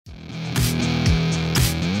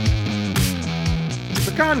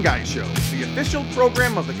The Con Guy Show, the official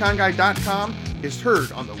program of theconguy.com, is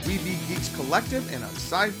heard on the We Be Geeks Collective and on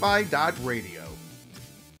sci-fi.radio.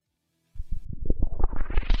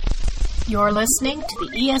 You're listening to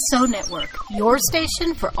the ESO Network, your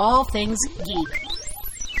station for all things geek.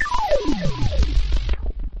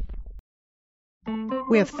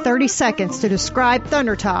 We have 30 seconds to describe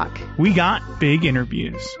Thunder Talk. We got big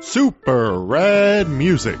interviews. Super rad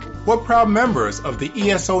music. We're proud members of the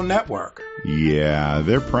ESO network. Yeah,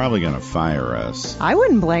 they're probably going to fire us. I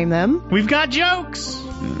wouldn't blame them. We've got jokes.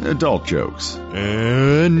 Adult jokes.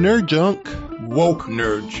 And nerd junk. Woke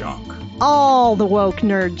nerd junk. All the woke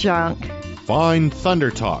nerd junk. Find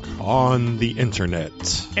Thunder Talk on the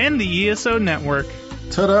internet. And the ESO Network.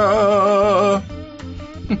 Ta-da!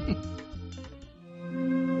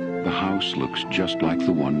 The house looks just like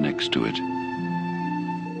the one next to it.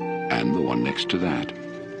 And the one next to that.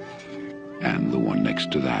 And the one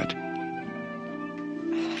next to that.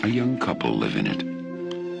 A young couple live in it.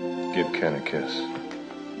 Give Ken a kiss.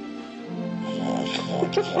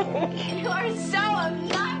 You are so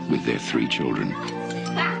obnoxious. With their 3 children.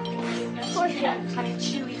 Honey,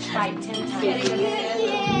 chew each bite 10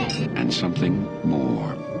 times. And something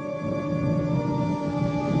more.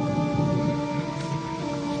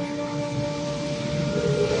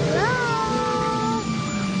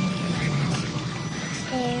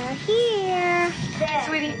 They're here.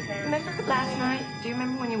 Sweetie, remember last night? Do you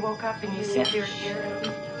remember when you woke up and you said they were here?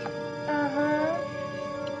 Uh-huh.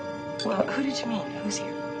 Well, who did you mean? Who's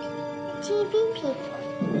here? TV people.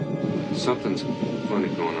 Something's funny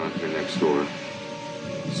going on here next door.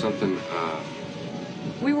 Something,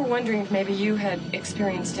 We were wondering if maybe you had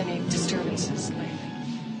experienced any disturbances lately.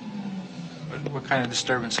 what kind of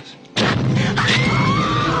disturbances? I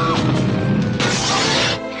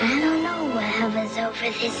don't know what hovers over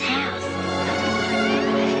this house.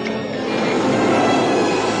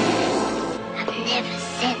 I've never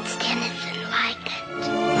sensed anything like it.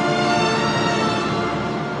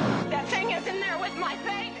 That thing is in there with my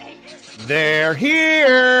baby. They're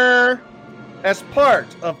here! As part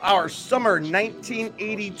of our summer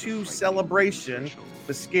 1982 celebration,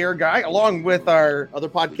 The Scare Guy, along with our other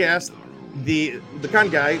podcast, The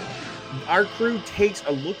Con Guy, our crew takes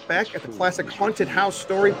a look back at the classic haunted house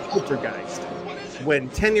story, Poltergeist.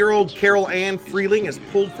 When 10-year-old Carol Ann Freeling is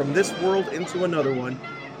pulled from this world into another one,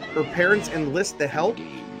 her parents enlist the help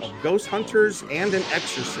of ghost hunters and an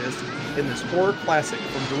exorcist in this horror classic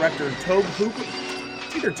from director Tobe Hooper.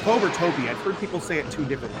 It's either Tobe or Toby. I've heard people say it 2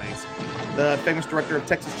 different ways. The famous director of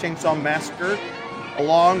Texas Chainsaw Massacre,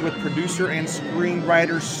 along with producer and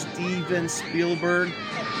screenwriter Steven Spielberg.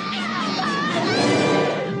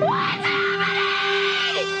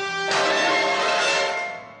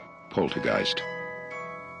 Poltergeist.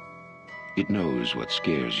 It knows what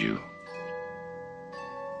scares you.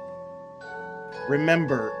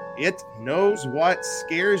 Remember, it knows what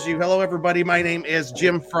scares you. Hello, everybody. My name is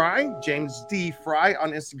Jim Fry, James D. Fry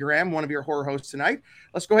on Instagram, one of your horror hosts tonight.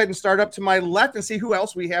 Let's go ahead and start up to my left and see who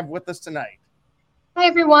else we have with us tonight. Hi,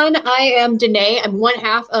 everyone. I am Danae. I'm one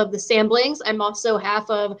half of the Samblings. I'm also half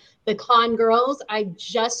of the Con Girls. I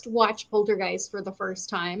just watched Poltergeist for the first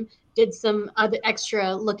time, did some other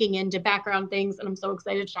extra looking into background things, and I'm so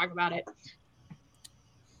excited to talk about it.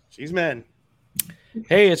 Cheeseman.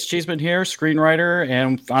 Hey, it's Cheeseman here, screenwriter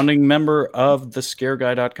and founding member of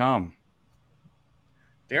thescareguy.com.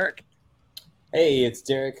 Derek. Hey, it's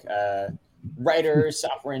Derek, writer,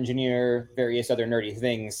 software engineer, various other nerdy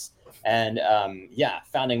things. And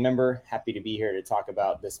founding member, happy to be here to talk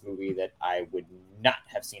about this movie that I would not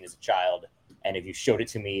have seen as a child. And if you showed it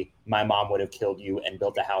to me, my mom would have killed you and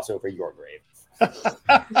built a house over your grave.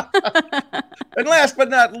 And last but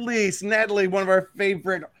not least, Natalie, one of our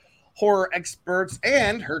favorite horror experts,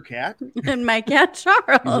 and her cat. And my cat,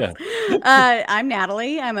 Charles. Yeah. I'm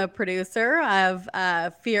Natalie. I'm a producer of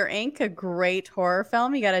Fear Inc., a great horror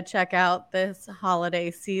film. You got to check out this holiday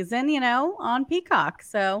season, on Peacock.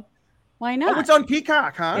 So why not? Oh, it's on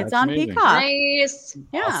Peacock, huh? It's on amazing. Peacock. Nice.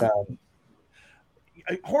 Yeah. Awesome.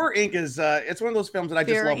 Horror Inc. is it's one of those films that I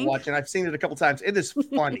just Fear love Inc. watching. I've seen it a couple times. It is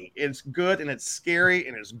funny. It's good, and it's scary,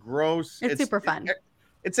 and it's gross. It's super fun.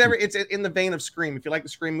 It's in the vein of Scream. If you like the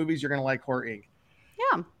Scream movies, you're gonna like Horror Inc.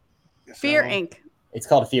 Yeah. Fear Inc. It's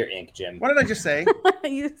called Fear Inc., Jim. What did I just say?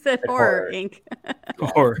 You said Horror Inc.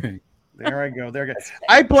 Horror Inc. There I go. There I go.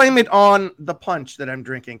 I blame it on the punch that I'm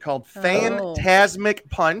drinking called Phantasmic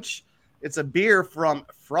Punch. It's a beer from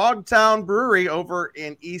Frogtown Brewery over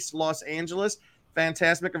in East Los Angeles.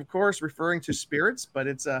 Phantasmic, of course, referring to spirits, but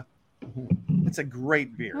it's a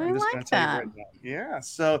great beer. I'm just gonna tell you right now. Yeah.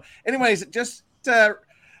 So, anyways, just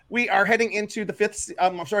we are heading into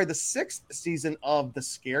the sixth season of The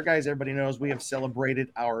Scare Guys. Everybody knows we have celebrated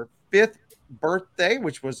our 5th birthday,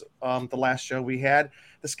 which was the last show we had.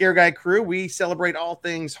 The Scare Guy crew, we celebrate all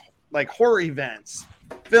things like horror events,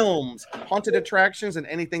 films, haunted attractions, and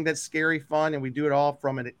anything that's scary fun. And we do it all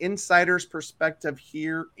from an insider's perspective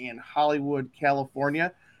here in Hollywood,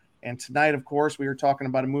 California. And tonight, of course, we are talking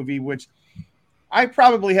about a movie which I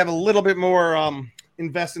probably have a little bit more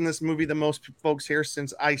invest in this movie than most folks here,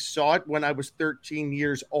 since I saw it when I was 13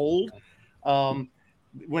 years old,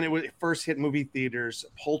 when it first hit movie theaters,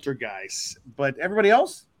 Poltergeist. But everybody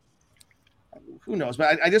else, who knows?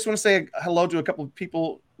 But I just want to say hello to a couple of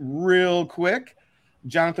people real quick.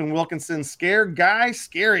 Jonathan Wilkinson, scary guy.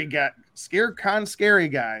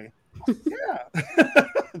 Yeah.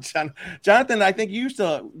 Jonathan, I think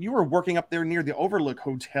you were working up there near the Overlook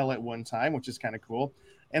Hotel at one time, which is kind of cool.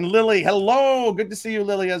 And Lily, hello. Good to see you,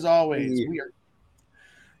 Lily, as always.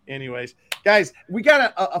 Anyways, guys, we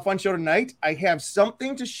got a fun show tonight. I have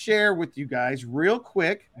something to share with you guys real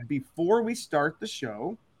quick before we start the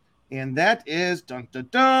show. And that is dun dun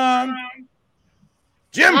dun.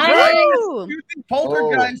 Jim Price using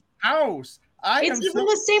Poltergeist house. It's even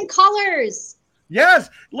the same colors. Yes,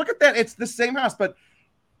 look at that. It's the same house, but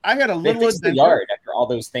I had a little the yard after all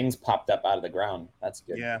those things popped up out of the ground. That's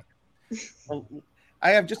good. Yeah. Well, I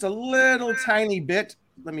have just a little tiny bit.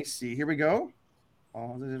 Let me see. Here we go.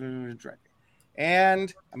 And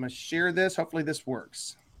I'm going to share this. Hopefully this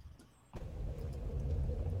works.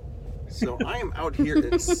 So I am out here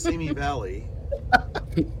in Simi Valley.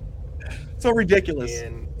 So ridiculous.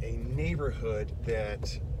 In a neighborhood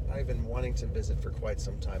that I've been wanting to visit for quite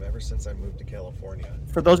some time, ever since I moved to California.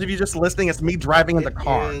 For those of you just listening, it's me driving in the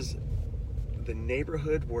car. It is the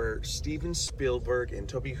neighborhood where Steven Spielberg and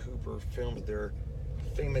Tobe Hooper filmed their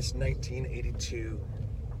famous 1982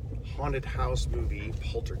 haunted house movie,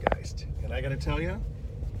 Poltergeist. And I gotta tell you,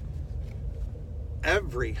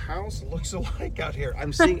 every house looks alike out here.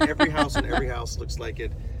 I'm seeing every house, and every house looks like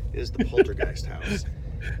it is the Poltergeist house.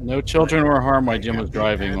 No children were harmed while Jim was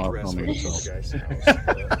driving while filming himself.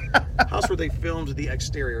 House where they filmed the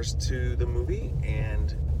exteriors to the movie,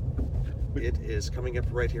 and it is coming up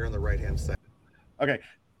right here on the right-hand side. Okay,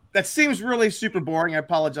 that seems really super boring. I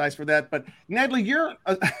apologize for that, but Natalie, you're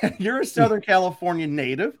a Southern California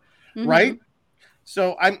native, right?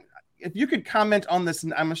 So if you could comment on this,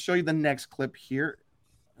 and I'm gonna show you the next clip here.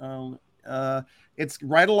 It's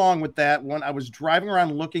right along with that one. I was driving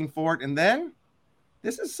around looking for it, and then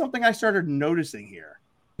this is something I started noticing here.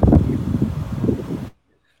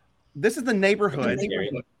 This is the neighborhood.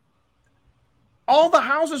 All the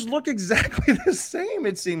houses look exactly the same,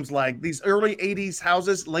 it seems like. These early 80s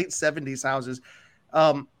houses, late 70s houses.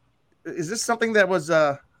 Is this something that was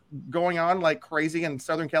going on like crazy in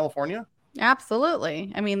Southern California?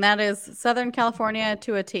 Absolutely. I mean, that is Southern California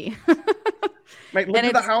to a T. Mate, look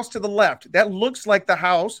at the house to the left. That looks like the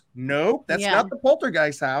house. Nope, that's not the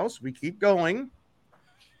Poltergeist house. We keep going.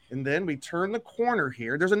 And then we turn the corner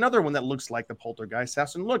here. There's another one that looks like the Poltergeist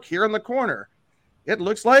house. And look, here in the corner, it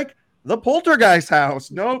looks like the Poltergeist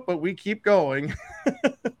house. Nope, but we keep going.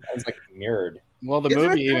 It's like mirrored. Well, the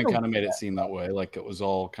movie even kind of made it seem that way. Like it was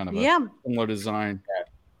all kind of a similar design.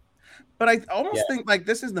 But I almost think like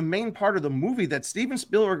this is the main part of the movie that Steven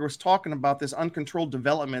Spielberg was talking about, this uncontrolled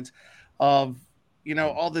development of,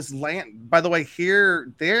 all this land. By the way, there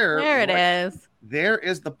it is. There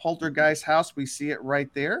is the Poltergeist house. We see it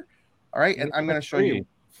right there. All right. And I'm going to show you.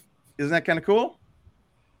 Isn't that kind of cool?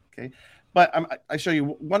 Okay. But I show you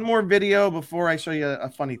one more video before I show you a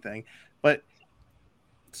funny thing. But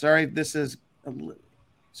sorry, this is.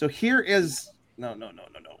 So here is. No.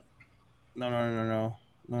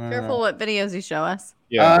 Careful what videos you show us.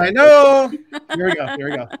 Yeah. I know. Here we go.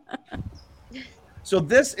 So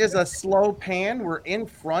this is a slow pan. We're in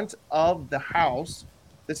front of the house.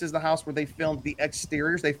 This is the house where they filmed the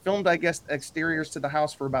exteriors. They filmed, I guess, exteriors to the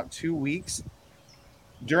house for about 2 weeks.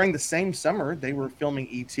 During the same summer, they were filming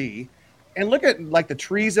E.T. And look at, like, the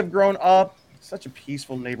trees have grown up. Such a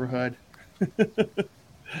peaceful neighborhood.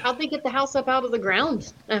 How'd they get the house up out of the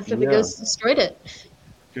ground after the ghosts destroyed it?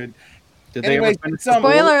 Good. Did they ever finish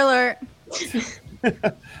Spoiler alert.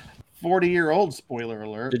 40-year-old spoiler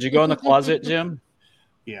alert. Did you go in the closet, Jim?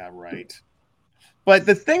 Yeah, right. But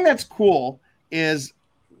the thing that's cool is,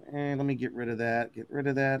 let me get rid of that.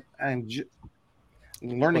 I'm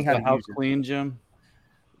learning how to house use it. Clean, Jim.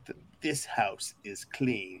 This house is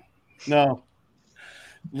clean. No.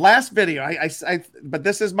 Last video, but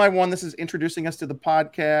this is my one. This is introducing us to the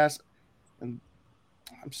podcast. And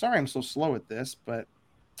I'm sorry I'm so slow at this, but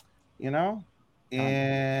and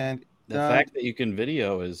The fact that you can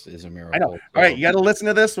video is a miracle. I know. All right, you got to listen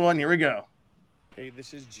to this one. Here we go. Hey,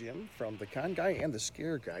 this is Jim from The Con Guy and The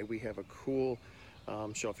Scare Guy. We have a cool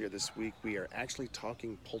show up here this week. We are actually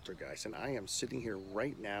talking Poltergeist, and I am sitting here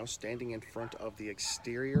right now, standing in front of the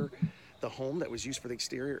exterior, the home that was used for the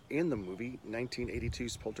exterior in the movie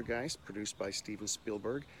 1982's Poltergeist, produced by Steven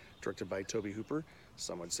Spielberg, directed by Tobe Hooper.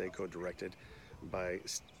 Some would say co-directed by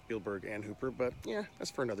Spielberg and Hooper, but yeah,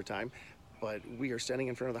 that's for another time. But we are standing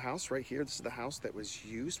in front of the house right here. This is the house that was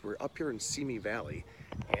used. We're up here in Simi Valley,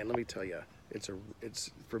 and let me tell you,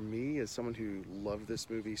 it's for me, as someone who loved this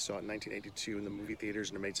movie, saw it in 1982 in the movie theaters,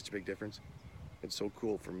 and it made such a big difference. It's so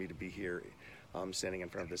cool for me to be here, standing in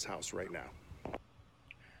front of this house right now.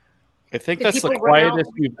 I think that's the quietest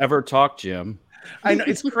you've ever talked, Jim. I know,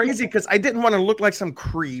 it's crazy because I didn't want to look like some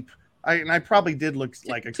creep. I probably did look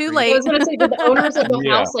like a Too creep. late. I was going to say, did the owners of the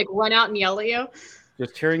house like run out and yell at you?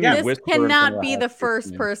 Just hearing This you whisper. cannot be the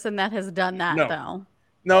first person that has done that, though.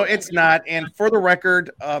 No, it's not. And for the record,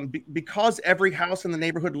 because every house in the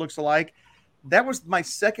neighborhood looks alike, that was my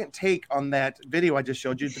second take on that video I just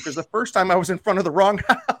showed you, because the first time I was in front of the wrong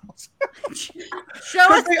house. Show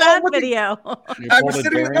us that video. I was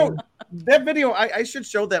sitting that video, I should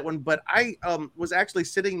show that one, but I was actually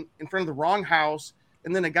sitting in front of the wrong house,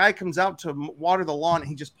 and then a guy comes out to water the lawn, and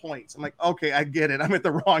he just points. I'm like, okay, I get it. I'm at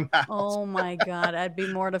the wrong house. Oh, my God. I'd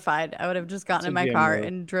be mortified. I would have just gotten in my car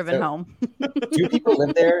and driven home. Do people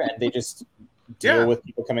live there and they just deal with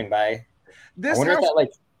people coming by? This I wonder house, if that,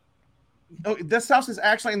 like... Oh, this house is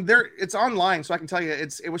actually, and there, it's online, so I can tell you,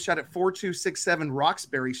 it was shot at 4267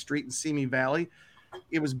 Roxbury Street in Simi Valley.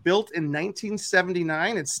 It was built in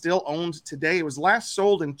 1979. It's still owned today. It was last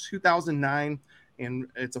sold in 2009. And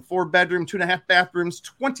it's a 4-bedroom, 2.5 bathrooms,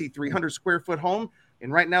 2,300 square foot home.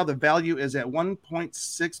 And right now the value is at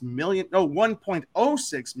 $1.06 million.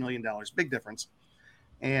 Big difference.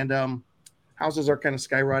 And houses are kind of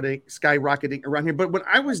skyrocketing around here. But when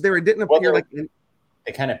I was there, it didn't appear like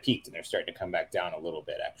they kind of peaked and they're starting to come back down a little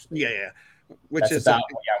bit, actually. Yeah. That's about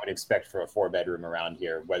what I would expect for a 4-bedroom around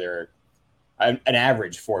here, whether an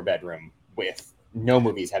average 4-bedroom with no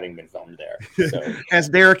movies having been filmed there. So. As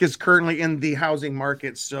Derek is currently in the housing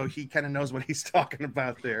market, so he kind of knows what he's talking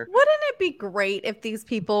about there. Wouldn't it be great if these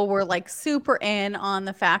people were like super in on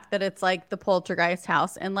the fact that it's like the Poltergeist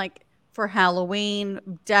house, and like for Halloween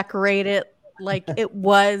decorate it like it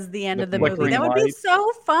was the end of the movie? That would be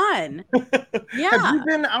so fun. Yeah. Have you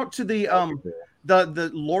been out to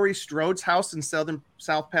the Laurie Strode's house in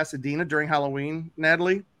South Pasadena during Halloween,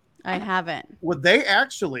 Natalie? I haven't. Well,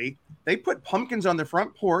 they put pumpkins on the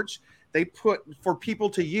front porch. They put for people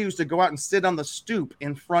to use to go out and sit on the stoop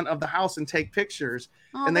in front of the house and take pictures.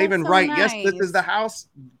 Oh, and they even write, nice. yes, this is the house.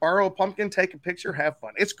 Borrow a pumpkin, take a picture, have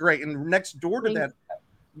fun. It's great. And next door to that,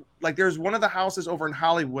 like there's one of the houses over in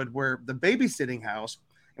Hollywood where the babysitting house,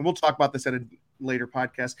 and we'll talk about this at a later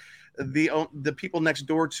podcast, the people next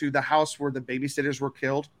door to the house where the babysitters were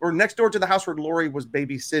killed, or next door to the house where Laurie was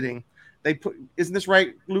babysitting, they put, isn't this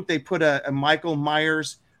right, Luke? They put a Michael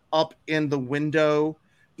Myers up in the window.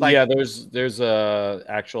 Like, yeah, there's a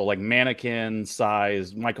actual like mannequin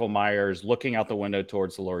size Michael Myers looking out the window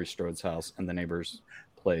towards the Laurie Strode's house and the neighbor's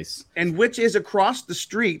place, and which is across the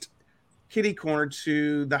street, kitty corner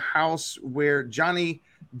to the house where Johnny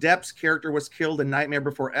Depp's character was killed in Nightmare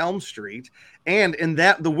Before Elm Street. And in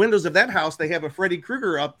that, the windows of that house, they have a Freddy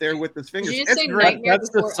Krueger up there with his fingers. Did you say Nightmare That's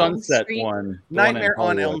the Before Sunset Elm one. Nightmare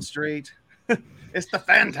on Elm Street. It's the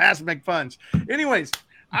Phantasmic Punch. Anyways,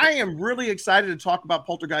 I am really excited to talk about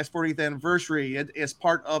Poltergeist 40th anniversary. It is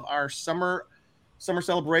part of our summer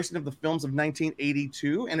celebration of the films of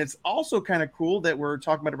 1982. And it's also kind of cool that we're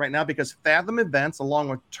talking about it right now because Fathom Events, along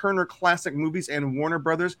with Turner Classic Movies and Warner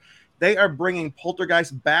Brothers, they are bringing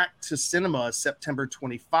Poltergeist back to cinema September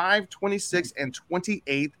 25, 26, and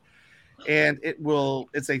 28. And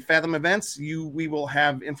it's a Fathom Events. We will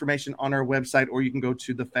have information on our website, or you can go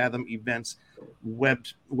to the Fathom Events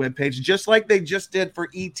webpage, just like they just did for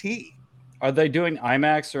E.T. Are they doing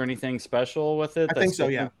IMAX or anything special with it? I think so,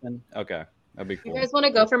 yeah. Okay, that'd be cool. You guys want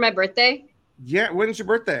to go for my birthday? Yeah, when's your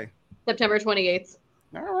birthday? September 28th.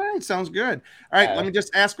 All right, sounds good. All right, let me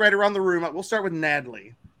just ask right around the room. We'll start with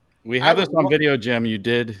Natalie. We have this on video, Jim. You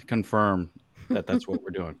did confirm that that's what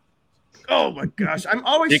we're doing. Oh my gosh, I'm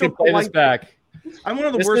always you so can play polite. this back. I'm one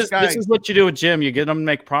of the worst guys. This is what you do with Jim. You get him to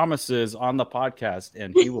make promises on the podcast,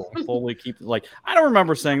 and he will fully keep. Like, I don't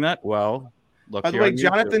remember saying that. Well, look. By the way,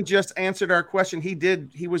 Jonathan just answered our question.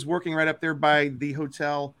 He was working right up there by the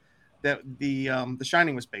hotel that the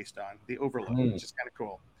Shining was based on, the Overlook, which is kind of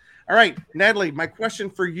cool. All right, Natalie, my question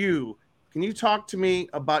for you: can you talk to me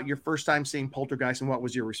about your first time seeing Poltergeist and what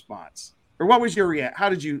was your response, or what was your react?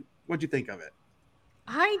 What'd you think of it?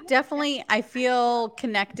 I feel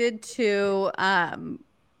connected to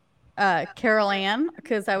Carol Ann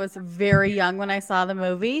because I was very young when I saw the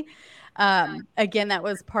movie. Again, that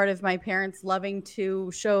was part of my parents loving to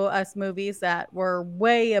show us movies that were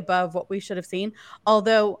way above what we should have seen.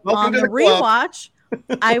 Although on the rewatch,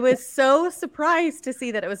 I was so surprised to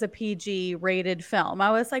see that it was a PG rated film. I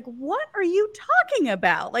was like, what are you talking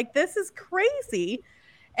about? Like, this is crazy.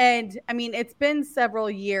 And I mean, it's been several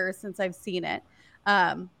years since I've seen it.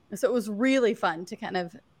 So it was really fun to kind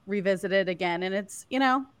of revisit it again. And it's,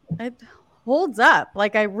 it holds up.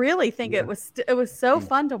 Like, I really think it was so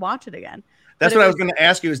fun to watch it again. That's what I was going to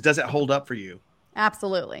ask you is, does it hold up for you?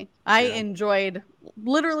 Absolutely. I enjoyed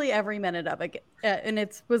literally every minute of it. And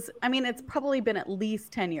it's probably been at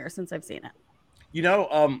least 10 years since I've seen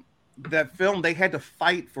it. That film, they had to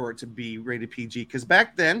fight for it to be rated PG because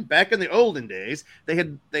back in the olden days, they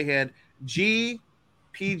had G,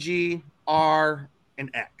 PG, R, and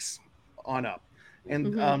X on up.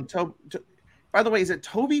 And by the way, is it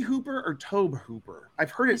Toby Hooper or Tobe Hooper? I've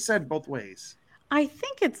heard it said both ways. I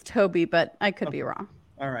think it's Toby, but I could be wrong.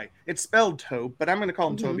 All right. It's spelled Tobe, but I'm going to call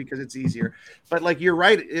him Toby because it's easier. But like, you're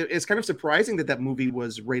right. It's kind of surprising that movie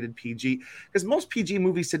was rated PG because most PG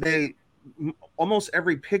movies today, almost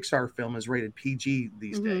every Pixar film is rated PG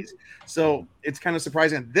these days. So it's kind of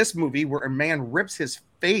surprising. This movie where a man rips his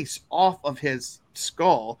face off of his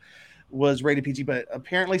skull was rated PG, but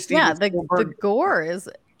apparently the gore is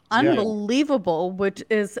unbelievable, which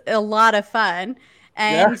is a lot of fun.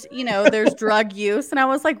 And there's drug use, and I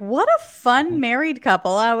was like, what a fun married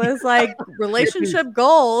couple. I was like, relationship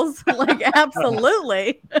goals, like,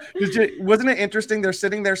 absolutely. Wasn't it interesting? They're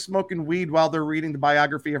sitting there smoking weed while they're reading the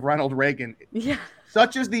biography of Ronald Reagan. Yeah,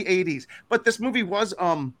 such as the 80s. But this movie was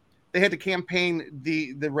they had to campaign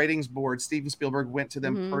the ratings board. Steven Spielberg went to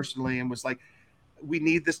them personally and was like, we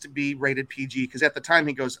need this to be rated PG, because at the time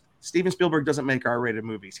he goes, Steven Spielberg doesn't make R-rated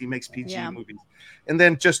movies. He makes PG movies. And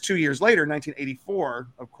then just 2 years later, 1984,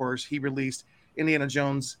 of course, he released Indiana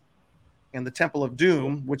Jones and the Temple of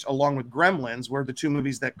Doom, which along with Gremlins were the two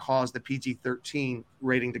movies that caused the PG-13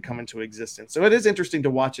 rating to come into existence. So it is interesting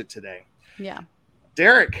to watch it today. Yeah.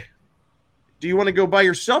 Derek, do you want to go by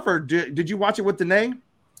yourself, or did you watch it with Danae?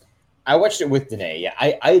 I watched it with Danae. Yeah,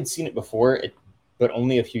 I had seen it before, but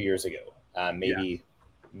only a few years ago. Maybe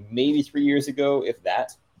 3 years ago, if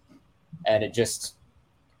that. And it just,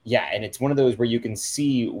 and it's one of those where you can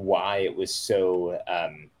see why it was so,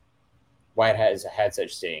 why it has had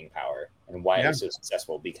such staying power and why it was so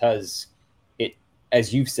successful, because it,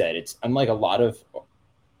 as you've said, it's unlike a lot of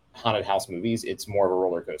haunted house movies. It's more of a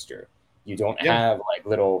roller coaster. You don't have like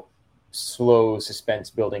little slow suspense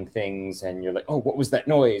building things and you're like, oh, what was that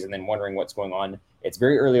noise? And then wondering what's going on. It's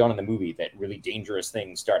very early on in the movie that really dangerous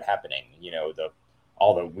things start happening.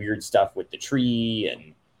 All the weird stuff with the tree,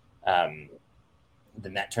 and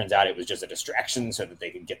then that turns out it was just a distraction so that they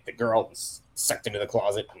could get the girl sucked into the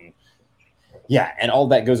closet, and all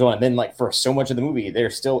that goes on. And then, like, for so much of the movie, they're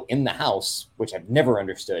still in the house, which I've never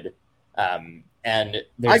understood. And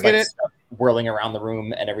there's stuff whirling around the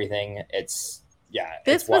room and everything.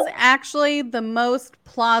 This was actually the most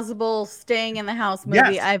plausible staying in the house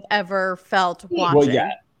movie I've ever felt watching. Well,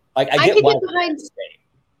 yeah. Like, I get why behind staying,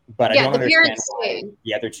 but I don't understand why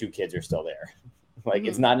the other two kids are still there. Like,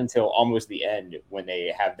 it's not until almost the end when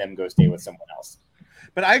they have them go stay with someone else.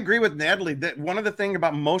 But I agree with Natalie that one of the things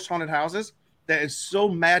about most haunted houses that is so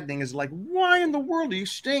maddening is like, why in the world are you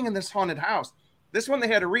staying in this haunted house? This one, they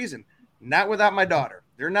had a reason. Not without my daughter.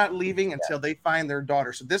 They're not leaving until they find their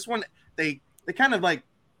daughter. So this one, they kind of like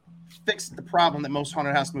fixed the problem that most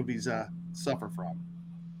haunted house movies suffer from.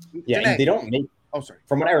 Yeah, and they don't make. Oh, sorry.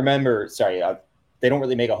 From what I remember, they don't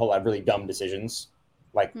really make a whole lot of really dumb decisions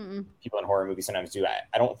like people in horror movies sometimes do.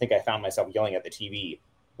 I don't think I found myself yelling at the TV,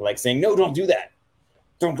 like saying, "No, don't do that.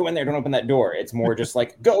 Don't go in there. Don't open that door." It's more just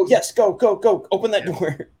like, "Go, yes, go, open that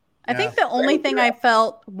door." I think the only thing I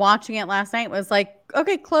felt watching it last night was like,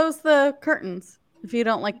 okay, close the curtains if you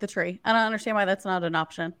don't like the tree. I don't understand why that's not an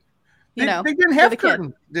option. They didn't have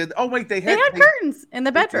curtains. They had curtains in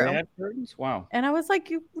the bedroom. They had curtains? Wow. And I was like,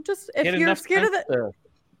 you just, if you're scared of the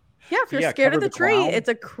if you're scared of the tree, it's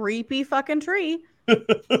a creepy fucking tree.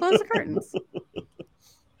 Close the curtains.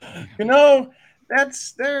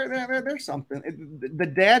 There's something. The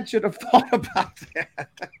dad should have thought about that.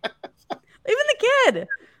 Even the kid.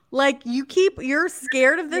 Like, you're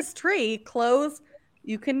scared of this tree,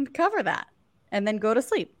 you can cover that and then go to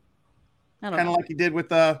sleep. I don't know. Kind of like you did with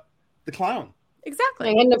the clown. Exactly.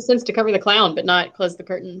 I had enough sense to cover the clown, but not close the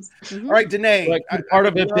curtains. Mm-hmm. All right, Danae. Could part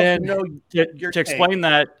of it been to explain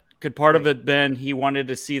that? Could part of it been he wanted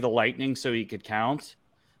to see the lightning so he could count?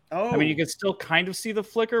 Oh, I mean, you could still kind of see the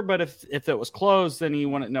flicker, but if it was closed, then you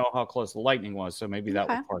wouldn't know how close the lightning was. So maybe that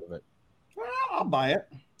was part of it. Well, I'll buy it.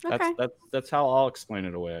 Okay. That's how I'll explain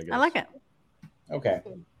it away, I guess. I like it. Okay.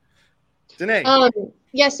 Danae.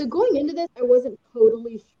 Yeah, so going into this, I wasn't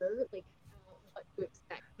totally sure what to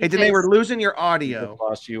expect. Hey, Danae, we're losing your audio.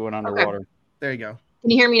 Lost you, went underwater. Okay. There you go. Can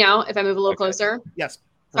you hear me now if I move a little closer? Yes.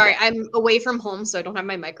 Sorry, I'm away from home, so I don't have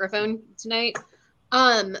my microphone tonight.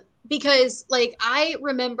 Because like I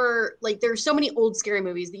remember like there's so many old scary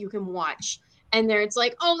movies that you can watch, and there it's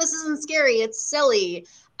like, oh, this isn't scary, it's silly.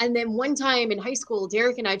 And then one time in high school,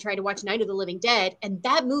 Derek and I tried to watch Night of the Living Dead, and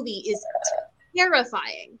that movie is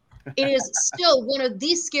terrifying. It is still one of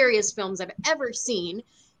the scariest films I've ever seen.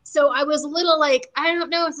 So I was a little like, I don't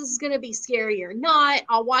know if this is going to be scary or not.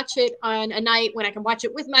 I'll watch it on a night when I can watch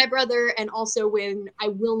it with my brother, and also when I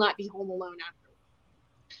will not be home alone after.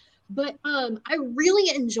 But I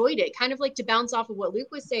really enjoyed it. Kind of like to bounce off of what Luke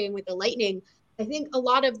was saying with the lightning. I think a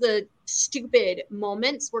lot of the stupid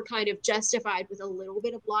moments were kind of justified with a little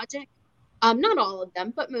bit of logic. Not all of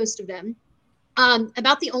them, but most of them.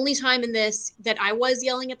 About the only time in this that I was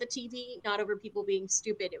yelling at the TV, not over people being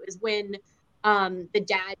stupid, it was when the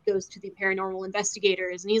dad goes to the paranormal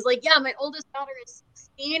investigators and he's like, yeah, my oldest daughter is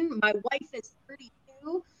 16, my wife is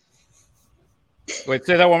 32. Wait,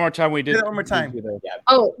 say that one more time. We did Say that one more time. Yeah.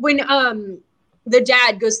 Oh, when the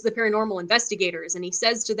dad goes to the paranormal investigators and he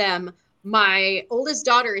says to them, my oldest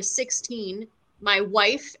daughter is 16, my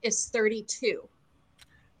wife is 32.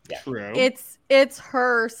 Yeah. True. It's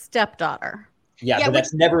her stepdaughter. Yeah, but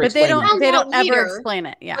that's never But they explained. don't ever later, explain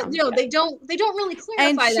it. Yeah. But, they don't really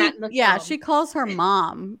And clarify that in the film. she calls her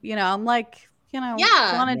mom. You know, I'm like,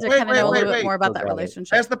 Yeah. wanted to kind of know a little bit more about that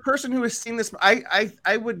relationship. As the person who has seen this,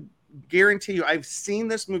 I would guarantee you I've seen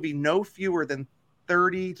this movie no fewer than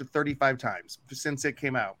 30 to 35 times since it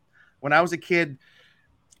came out. When I was a kid,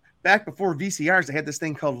 back before VCRs, I had this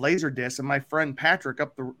thing called Laserdisc, and my friend Patrick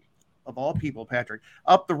up the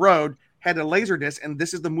road had a Laserdisc, and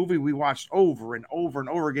this is the movie we watched over and over and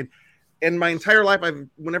over again. In my entire life,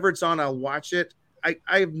 whenever it's on, I'll watch it.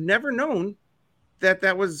 I've never known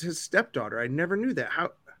that was his stepdaughter. I never knew that.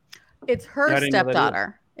 How? It's her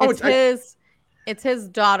stepdaughter. It's his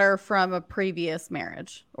daughter from a previous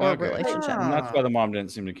marriage or relationship. And that's why the mom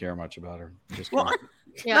didn't seem to care much about her. Just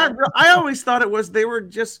I always thought they were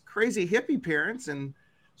just crazy hippie parents, and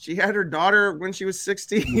she had her daughter when she was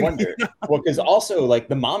 16. You wonder. Well, because also like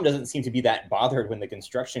the mom doesn't seem to be that bothered when the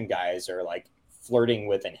construction guys are like flirting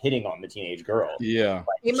with and hitting on the teenage girl. Yeah.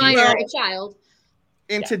 You might are a child.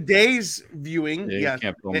 In today's viewing,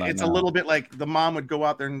 can't film that it's now. a little bit like the mom would go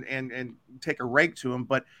out there and take a rake to him,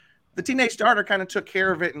 but the teenage daughter kind of took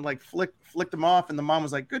care of it and like flicked him off, and the mom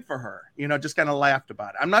was like, good for her, just kind of laughed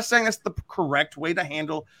about it. I'm not saying that's the correct way to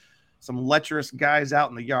handle some lecherous guys out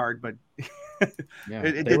in the yard, but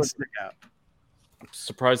it did stick out. I'm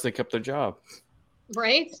surprised they kept their job.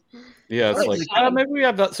 Right? Yeah, it's like maybe we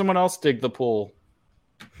have someone else dig the pool.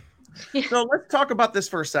 So let's talk about this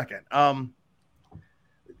for a second.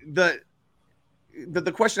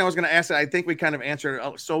 The question I was going to ask, I think we kind of answered.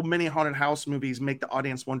 So many haunted house movies make the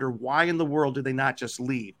audience wonder, why in the world did they not just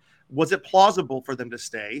leave? Was it plausible for them to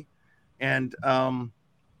stay? And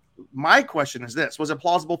my question is this: was it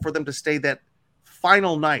plausible for them to stay that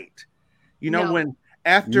final night? When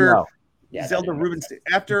after Zelda Rubinstein,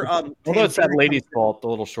 after well, it's that lady's fault, the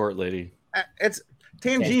little short lady. It's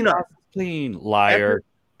Tangina. Clean liar.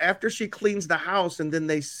 After she cleans the house, and then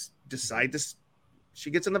they decide to. She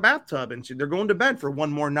gets in the bathtub, and they're going to bed for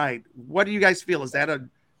one more night. What do you guys feel? Is that a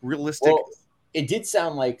realistic? Well, it did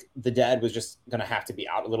sound like the dad was just going to have to be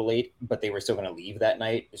out a little late, but they were still going to leave that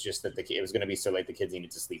night. It's just that it was going to be so late the kids needed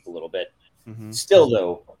to sleep a little bit. Mm-hmm. Still,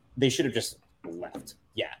 though, they should have just left.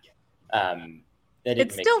 Yeah.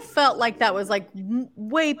 It still felt like that was like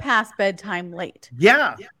way past bedtime late.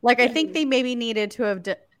 Yeah. Like I think they maybe needed to have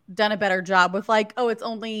done a better job with like, oh, it's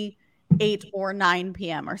only 8 or 9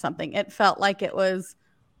 p.m. or something. It felt like it was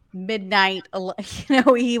midnight.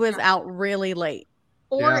 He was out really late.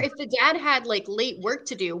 Or if the dad had like late work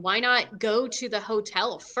to do, why not go to the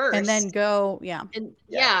hotel first and then go? And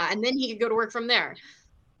then he could go to work from there.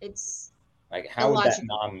 It's like, how would that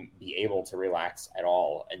mom be able to relax at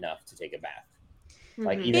all enough to take a bath?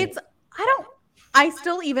 Like I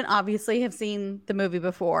still even obviously have seen the movie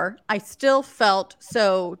before. I still felt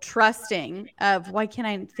so trusting of, why can't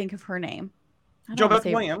I think of her name? JoBeth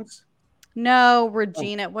Williams. No,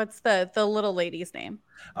 Regina. What's the little lady's name?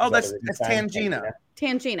 Oh, that's Tangina.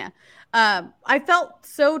 Tangina. I felt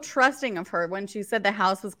so trusting of her when she said the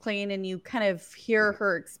house was clean, and you kind of hear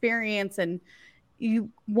her experience, and you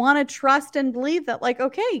want to trust and believe that, like,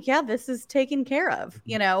 okay, yeah, this is taken care of,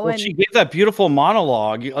 you know. Well, and she gave that beautiful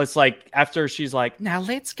monologue. It's like after she's like, "Now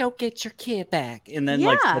let's go get your kid back," and then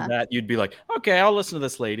like Yeah. said that, you'd be like, "Okay, I'll listen to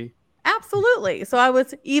this lady." Absolutely. So I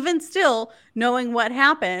was, even still knowing what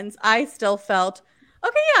happens, I still felt,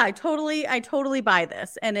 okay, yeah, I totally buy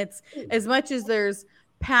this. And it's, as much as there's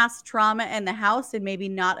past trauma in the house and maybe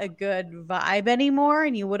not a good vibe anymore,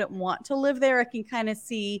 and you wouldn't want to live there, I can kind of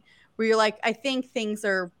see where you're like, I think things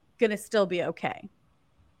are going to still be okay.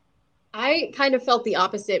 I kind of felt the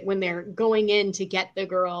opposite when they're going in to get the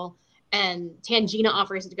girl and Tangina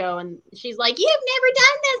offers to go and she's like, you've never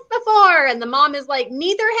done this before. And the mom is like,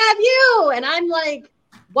 neither have you. And I'm like,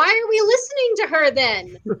 why are we listening to her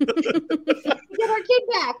then? Get our kid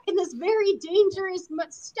back in this very dangerous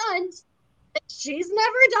stunt that she's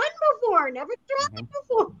never done before, never tried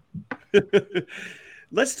before.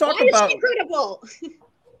 Let's talk Why about. Is she credible?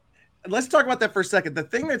 Let's talk about that for a second. The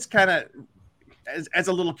thing that's kind of, as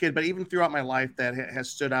a little kid, but even throughout my life, that has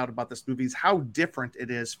stood out about this movie is how different it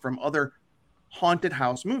is from other haunted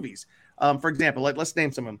house movies. For example, let's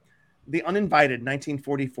name some of them. The Uninvited,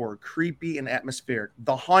 1944, creepy and atmospheric.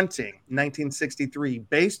 The Haunting, 1963,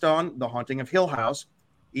 based on The Haunting of Hill House,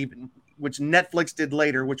 which Netflix did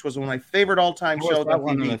later, which was one of my favorite all-time How shows was that on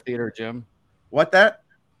one TV. in the theater, Jim? What that?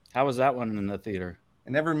 How was that one in the theater? I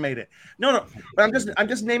never made it. No, but I'm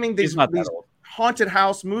just naming these haunted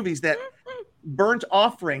house movies that Burnt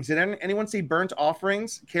Offerings. Did anyone see Burnt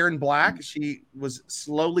Offerings? Karen Black. She was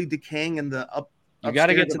slowly decaying in the up. You got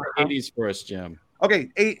to get to the 80s for us, Jim.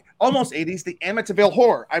 Okay, almost 80s. The Amityville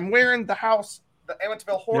Horror. I'm wearing the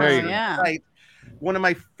Amityville Horror tonight. One of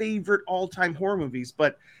my favorite all-time horror movies.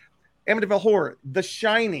 But Amityville Horror, The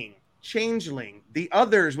Shining, Changeling, The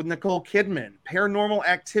Others with Nicole Kidman, Paranormal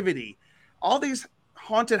Activity, all these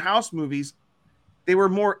haunted house movies. They were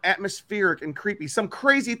more atmospheric and creepy. Some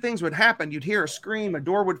crazy things would happen. You'd hear a scream, a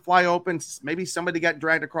door would fly open, maybe somebody got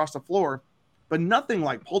dragged across the floor, but nothing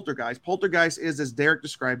like Poltergeist. Poltergeist is, as Derek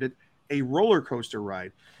described it, a roller coaster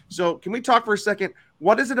ride. So can we talk for a second?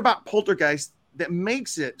 What is it about Poltergeist that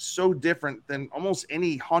makes it so different than almost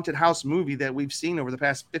any haunted house movie that we've seen over the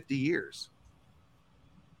past 50 years?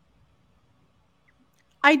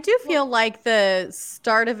 I do feel like the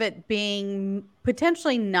start of it being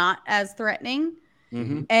potentially not as threatening.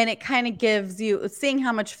 Mm-hmm. And it kind of gives you, seeing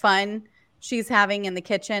how much fun she's having in the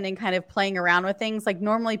kitchen and kind of playing around with things. Like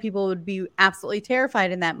normally people would be absolutely terrified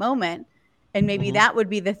in that moment. And maybe that would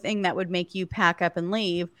be the thing that would make you pack up and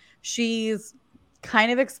leave. She's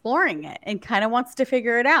kind of exploring it and kind of wants to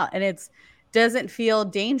figure it out. And it doesn't feel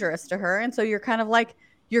dangerous to her. And so you're kind of like,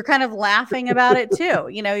 you're kind of laughing about it too.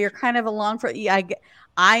 You know, you're kind of along for,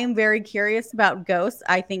 I am very curious about ghosts.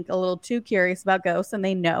 I think a little too curious about ghosts, and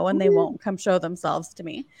they know, and they won't come show themselves to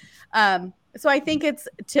me. So I think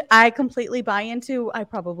I completely buy into, I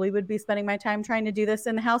probably would be spending my time trying to do this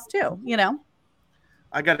in the house too, you know?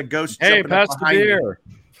 I got a ghost. Hey, pass the beer.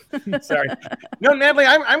 Sorry. No, Natalie,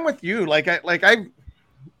 I'm with you. I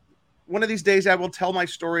one of these days I will tell my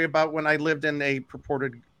story about when I lived in a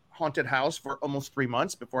purported haunted house for almost 3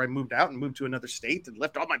 months before I moved out and moved to another state and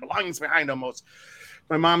left all my belongings behind almost.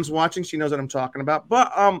 My mom's watching. She knows what I'm talking about.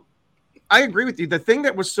 But I agree with you. The thing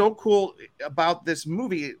that was so cool about this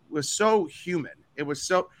movie, it was so human. It was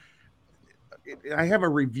so... I have a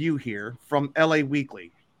review here from LA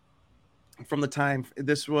Weekly from the time.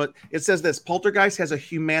 It says this: Poltergeist has a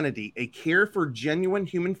humanity, a care for genuine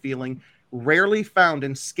human feeling rarely found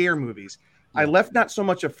in scare movies. I left not so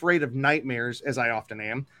much afraid of nightmares as I often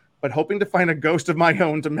am, but hoping to find a ghost of my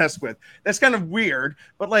own to mess with. That's kind of weird,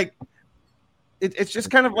 but like, it's just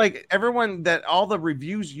kind of like all the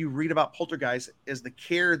reviews you read about Poltergeist is the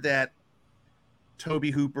care that Tobe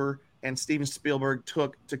Hooper and Steven Spielberg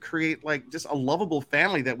took to create like just a lovable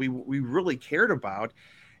family that we really cared about.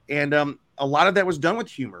 And a lot of that was done with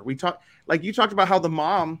humor. You talked about how the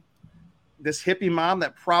mom, this hippie mom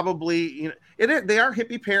that probably, they are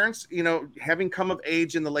hippie parents, having come of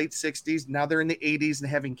age in the late 60s. Now they're in the 80s and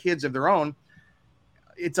having kids of their own.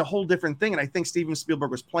 It's a whole different thing. And I think Steven Spielberg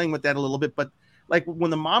was playing with that a little bit. But like when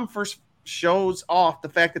the mom first shows off the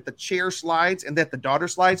fact that the chair slides and that the daughter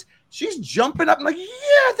slides, she's jumping up and like,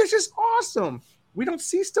 yeah, this is awesome. We don't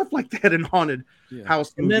see stuff like that in haunted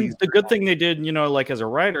house movies. And then the good thing they did, like as a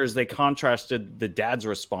writer, is they contrasted the dad's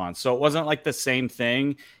response. So it wasn't like the same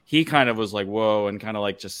thing. He kind of was like, whoa, and kind of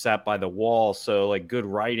like just sat by the wall. So like good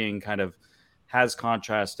writing kind of has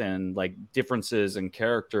contrast and like differences in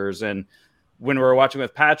characters. And when we were watching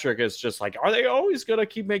with Patrick, it's just like, are they always going to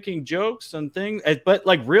keep making jokes and things? But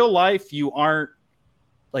like real life, you aren't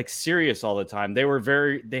like serious all the time.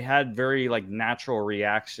 They had very like natural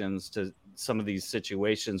reactions to some of these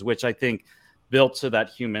situations, which I think built to that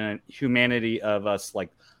humanity of us like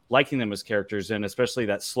liking them as characters, and especially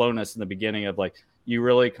that slowness in the beginning of like you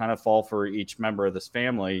really kind of fall for each member of this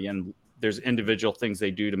family, and there's individual things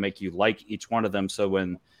they do to make you like each one of them. So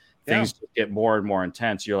when things get more and more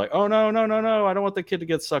intense, you're like, oh no, I don't want the kid to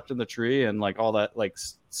get sucked in the tree, and like all that like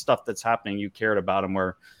stuff that's happening, you cared about them.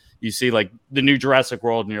 Where you see like the new Jurassic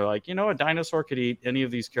World, and you're like, you know, a dinosaur could eat any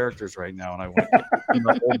of these characters right now, and I want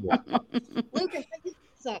Luke, I thought you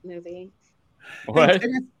loved that movie. What?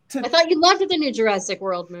 I thought you loved the new Jurassic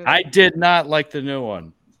World movie. I did not like the new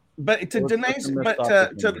one. But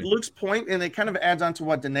to Luke's point, and it kind of adds on to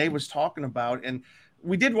what Danae was talking about, and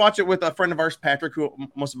we did watch it with a friend of ours, Patrick, who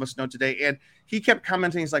most of us know today, and he kept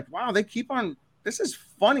commenting, he's like, wow, they keep on, this is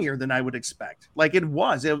funnier than I would expect. Like it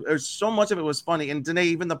was so much of it was funny. And Danae,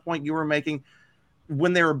 even the point you were making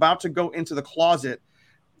when they were about to go into the closet,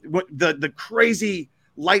 the crazy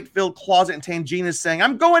light-filled closet, and Tangina's saying,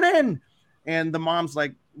 I'm going in. And the mom's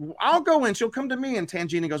like, I'll go in. She'll come to me. And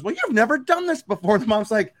Tangina goes, well, you've never done this before. The mom's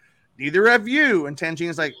like, neither have you. And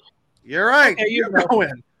Tangina's like, you're right. Okay, you go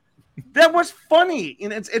in. That was funny.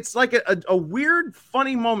 And it's like a weird,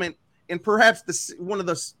 funny moment. And perhaps one of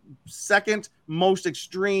the second most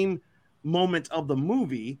extreme moment of the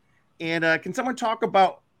movie. And can someone talk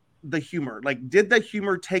about the humor? Like, did the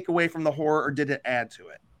humor take away from the horror, or did it add to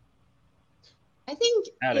it? I think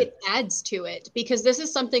it adds to it, because this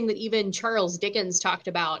is something that even Charles Dickens talked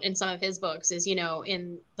about in some of his books, is, you know,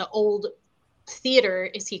 in the old theater,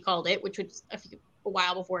 as he called it, which was a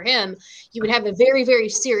while before him, you would have a very, very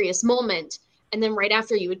serious moment. And then right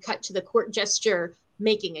after, you would cut to the court jester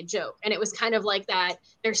making a joke. And it was kind of like that.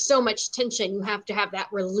 There's so much tension. You have to have that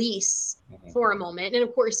release for a moment. And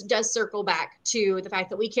of course, it does circle back to the fact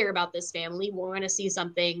that we care about this family. We want to see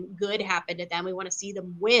something good happen to them. We want to see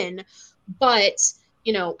them win. But,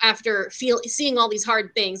 you know, after seeing all these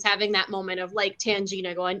hard things, having that moment of like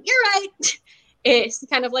Tangina going, you're right. It's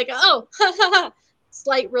kind of like,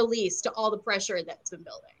 slight release to all the pressure that's been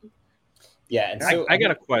building. Yeah, and so I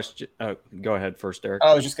got a question. Go ahead first, Eric.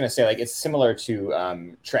 I was just going to say, like, it's similar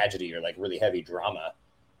to tragedy or like really heavy drama.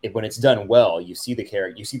 When it's done well, you see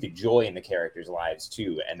the joy in the characters' lives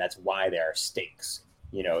too, and that's why there are stakes.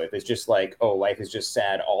 You know, if it's just like, oh, life is just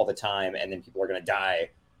sad all the time, and then people are going to die,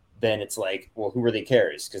 then it's like, well, who really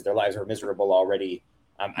cares? Because their lives are miserable already.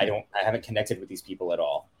 I haven't connected with these people at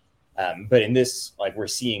all. But in this, like, we're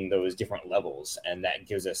seeing those different levels, and that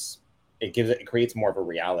it creates more of a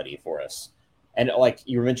reality for us. And like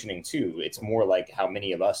you were mentioning too, it's more like how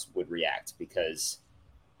many of us would react, because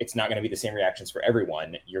it's not going to be the same reactions for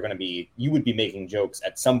everyone. You would be making jokes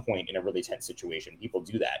at some point in a really tense situation. People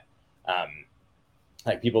do that.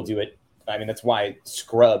 Like people do it. I mean, that's why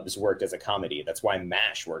Scrubs worked as a comedy. That's why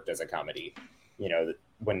MASH worked as a comedy. You know,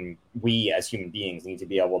 when we as human beings need to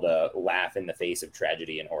be able to laugh in the face of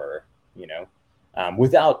tragedy and horror, you know,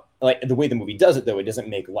 without, like, the way the movie does it, though, it doesn't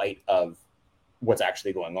make light of what's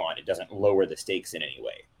actually going on. It doesn't lower the stakes in any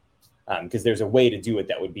way. Because there's a way to do it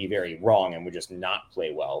that would be very wrong and would just not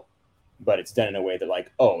play well. But it's done in a way that,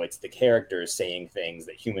 like, oh, it's the characters saying things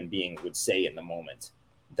that human beings would say in the moment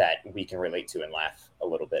that we can relate to and laugh a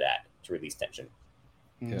little bit at to release tension.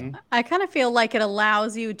 Mm-hmm. I kind of feel like it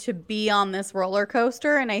allows you to be on this roller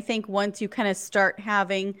coaster. And I think once you kind of start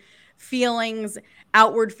having feelings,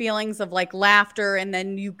 outward feelings of like laughter, and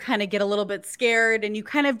then you kind of get a little bit scared, and you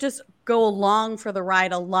kind of just go along for the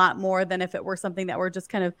ride a lot more than if it were something that were just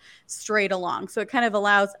kind of straight along. So it kind of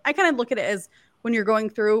allows, I kind of look at it as when you're going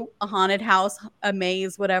through a haunted house, a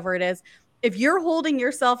maze, whatever it is, if you're holding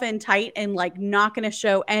yourself in tight and like not going to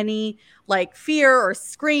show any like fear or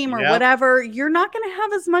scream or whatever, you're not going to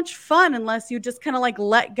have as much fun unless you just kind of like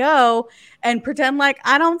let go and pretend like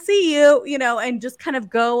I don't see you, you know, and just kind of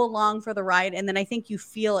go along for the ride. And then I think you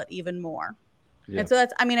feel it even more. Yeah. And so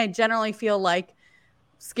that's, I mean, I generally feel like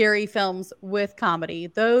scary films with comedy,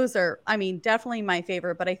 those are, I mean, definitely my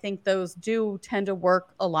favorite, but I think those do tend to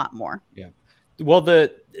work a lot more. Yeah. Well,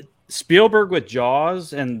 the Spielberg with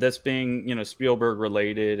Jaws, and this being, you know, Spielberg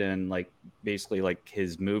related and like basically like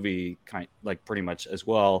his movie like pretty much as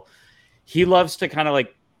well, he loves to kind of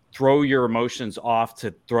like throw your emotions off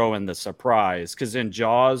to throw in the surprise. Because in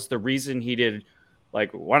Jaws, the reason he did like,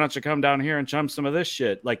 why don't you come down here and jump some of this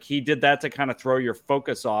shit, like he did that to kind of throw your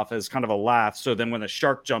focus off as kind of a laugh. So then when the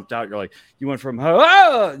shark jumped out, you're like, you went from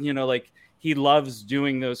you know, like he loves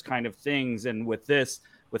doing those kind of things. And with this,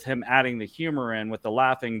 with him adding the humor in with the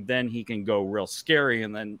laughing, then he can go real scary,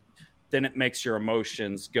 and then it makes your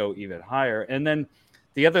emotions go even higher. And then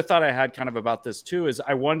the other thought I had kind of about this too is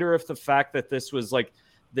I wonder if the fact that this was like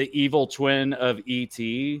the evil twin of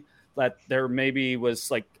E.T., that there maybe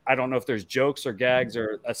was like, I don't know if there's jokes or gags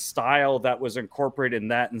or a style that was incorporated in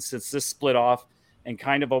that. And since this split off and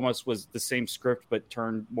kind of almost was the same script, but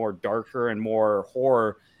turned more darker and more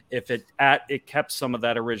horror, if it kept some of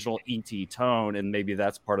that original E.T. tone. And maybe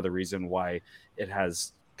that's part of the reason why it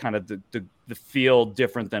has kind of the feel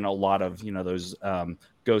different than a lot of, those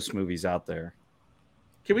ghost movies out there.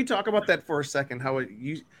 Can we talk about that for a second?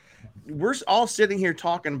 We're all sitting here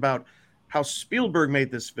talking about how Spielberg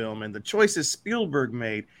made this film and the choices Spielberg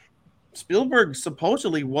made. Spielberg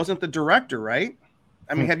supposedly wasn't the director, right?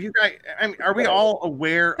 I mean, have you guys? I mean, are we all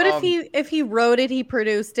aware? But if he wrote it, he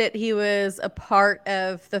produced it. He was a part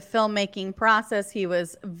of the filmmaking process. He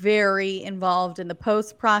was very involved in the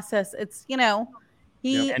post process. It's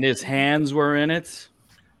and his hands were in it.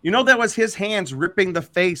 That was his hands ripping the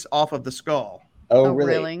face off of the skull. Oh,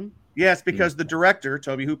 really? Yes, because the director,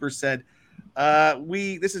 Tobe Hooper, said,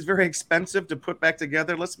 this is very expensive to put back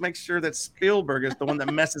together. Let's make sure that Spielberg is the one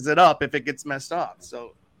that messes it up if it gets messed up.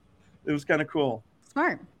 So it was kind of cool.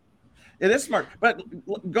 Smart. It is smart. But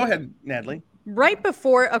go ahead, Natalie. Right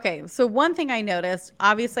before, okay, so one thing I noticed,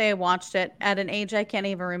 obviously I watched it at an age I can't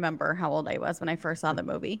even remember how old I was when I first saw the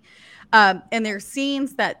movie. And there's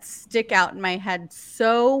scenes that stick out in my head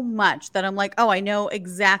so much that I'm like, oh, I know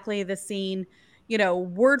exactly the scene,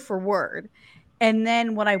 word for word. And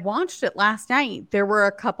then when I watched it last night, there were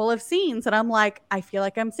a couple of scenes that I'm like, I feel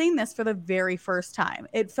like I'm seeing this for the very first time.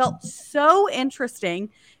 It felt so interesting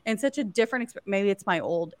and such a different, maybe it's my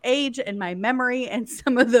old age and my memory and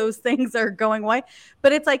some of those things are going away.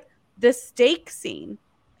 But it's like the steak scene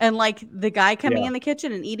and like the guy coming in the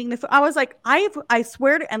kitchen and eating the food. I was like, I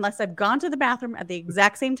swear to, unless I've gone to the bathroom at the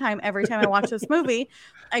exact same time every time I watch this movie,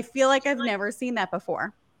 I feel like I've never seen that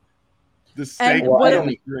before. The steak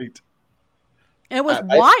was great. It was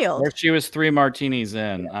wild. Or she was 3 martinis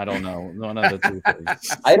in. I don't know. One of the two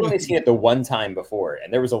things. I'd only seen it the one time before,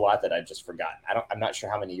 and there was a lot that I'd just forgotten. I'm not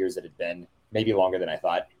sure how many years it had been. Maybe longer than I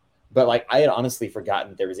thought. But like I had honestly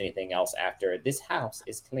forgotten there was anything else after this house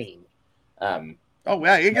is clean. Oh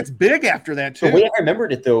wow, it gets big after that too. The way I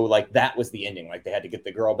remembered it though, like that was the ending. Like they had to get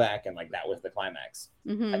the girl back, and like that was the climax.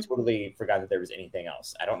 Mm-hmm. I totally forgot that there was anything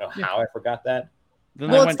else. I don't know how I forgot that.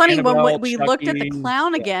 Well, it's funny when we looked at the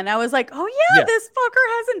clown again, I was like, oh yeah, this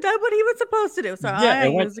fucker hasn't done what he was supposed to do. So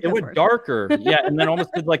it went darker. And then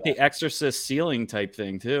almost did like the Exorcist ceiling type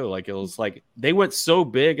thing too. Like it was like they went so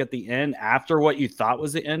big at the end after what you thought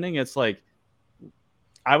was the ending. It's like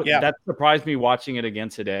that surprised me watching it again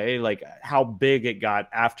today, like how big it got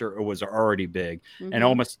after it was already big and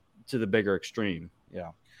almost to the bigger extreme.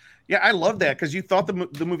 Yeah, I love that because you thought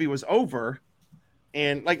the movie was over.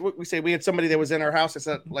 And like we say, we had somebody that was in our house that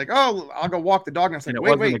said, like, "Oh, I'll go walk the dog." And I said,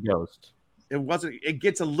 "Wait, a ghost. It wasn't. It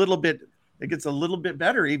gets a little bit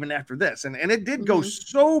better even after this." And it did go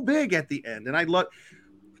so big at the end. And I love.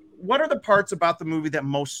 What are the parts about the movie that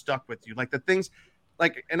most stuck with you? Like the things,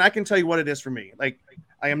 like, and I can tell you what it is for me. Like,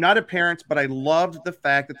 I am not a parent, but I loved the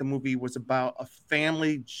fact that the movie was about a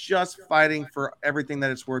family just fighting for everything that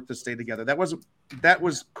it's worth to stay together. That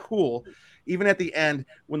was cool. Even at the end,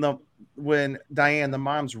 when Diane, the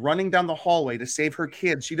mom's running down the hallway to save her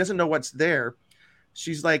kids, she doesn't know what's there.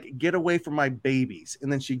 She's like, "Get away from my babies."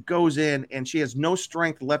 And then she goes in and she has no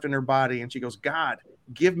strength left in her body. And she goes, "God,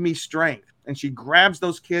 give me strength." And she grabs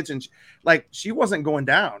those kids and she wasn't going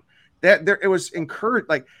down. It was encouraged.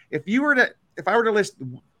 Like if I were to list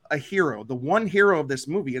a hero, the one hero of this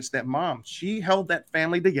movie, it's that mom. She held that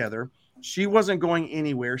family together. She wasn't going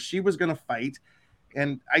anywhere. She was going to fight.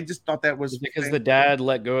 And I just thought that was because the dad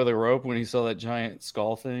let go of the rope when he saw that giant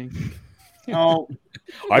skull thing. Oh,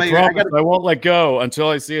 I promise I won't let go until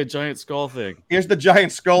I see a giant skull thing. Here's the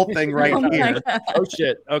giant skull thing right here. Oh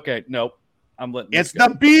shit. Okay, nope. I'm letting it's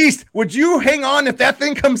the beast. Would you hang on if that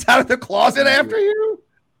thing comes out of the closet after you?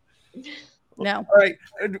 No. All right.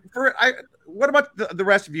 What about the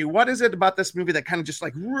rest of you? What is it about this movie that kind of just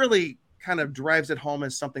like really kind of drives it home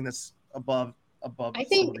as something that's above some of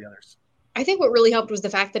the others? I think what really helped was the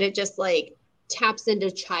fact that it just like taps into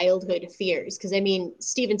childhood fears. Because I mean,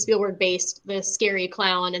 Steven Spielberg based the scary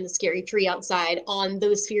clown and the scary tree outside on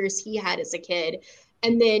those fears he had as a kid.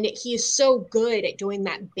 And then he is so good at doing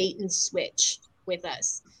that bait and switch with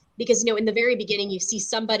us. Because, in the very beginning, you see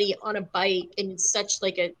somebody on a bike and it's such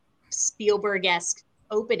like a Spielberg-esque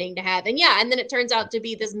opening to have. And then it turns out to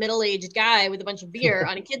be this middle-aged guy with a bunch of beer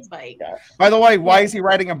on a kid's bike. By the way, why is he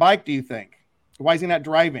riding a bike, do you think? Why is he not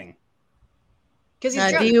driving? Because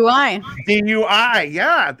he's drunk. DUI. DUI,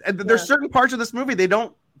 yeah. And there's certain parts of this movie they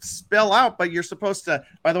don't spill out, but you're supposed to.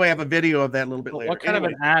 By the way, I have a video of that a little bit later. What kind of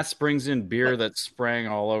an ass brings in beer that's spraying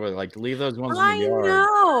all over? Like, leave those ones in the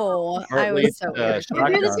yard. know. Or at I was least, so weird.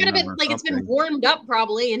 Maybe it's gotta shotgun be or like it's been something. warmed up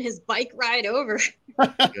probably in his bike ride over.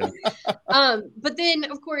 But then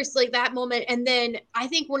of course like that moment, and then I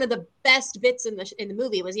think one of the best bits in the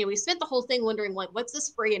movie was, we spent the whole thing wondering like, what's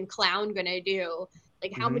this friggin' clown gonna do?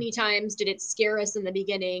 Like, how many times did it scare us in the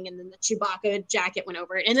beginning, and then the Chewbacca jacket went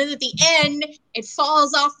over it, and then at the end it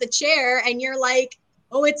falls off the chair, and you're like,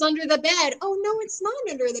 oh, it's under the bed. Oh no, it's not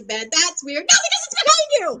under the bed. That's weird. No, because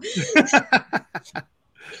it's behind you.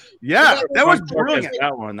 Yeah, that was brilliant.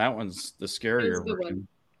 That one's the scarier version.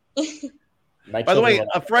 By the way,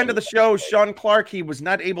 a friend of the show, Sean Clark, he was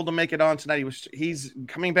not able to make it on tonight. He's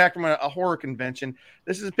coming back from a horror convention.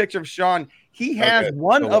 This is a picture of Sean. He has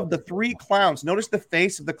one of the 3 clowns. Notice the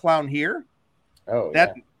face of the clown here. Oh,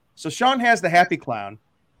 that. Yeah. So Sean has the happy clown.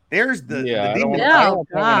 There's the demon. Oh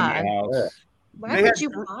God! Why would you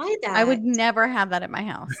buy that? I would never have that at my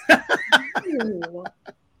house.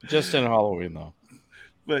 Just in Halloween, though.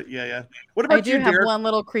 But yeah. What about you, I do have Derek? one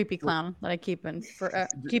little creepy clown that I keep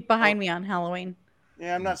keep behind me on Halloween.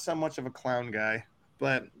 Yeah, I'm not so much of a clown guy,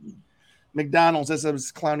 but McDonald's is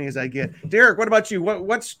as clowny as I get. Derek, what about you?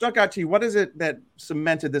 What stuck out to you? What is it that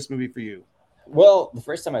cemented this movie for you? Well, the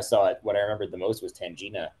first time I saw it, what I remembered the most was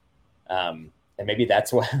Tangina. And maybe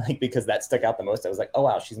that's why, because that stuck out the most. I was like, oh,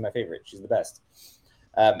 wow, she's my favorite. She's the best.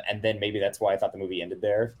 And then maybe that's why I thought the movie ended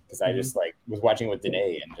there, because I just was watching it with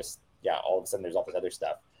Danae and just, all of a sudden there's all this other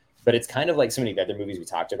stuff. But it's kind of like so many other movies we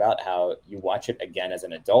talked about, how you watch it again as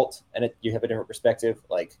an adult and you have a different perspective.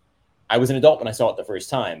 Like, I was an adult when I saw it the first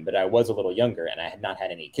time, but I was a little younger and I had not had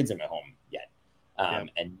any kids in my home yet.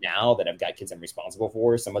 And now that I've got kids I'm responsible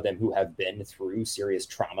for, some of them who have been through serious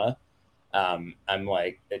trauma, I'm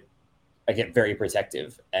like, I get very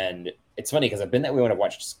protective. And it's funny because I've been that way when I've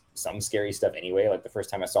watched some scary stuff anyway. Like the first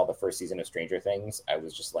time I saw the first season of Stranger Things, I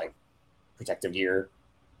was just like, protective gear,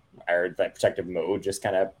 or that protective mode just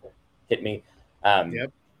kind of hit me.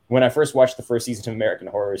 When I first watched the first season of American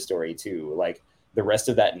Horror Story too, like the rest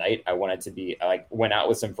of that night, I wanted to be like, went out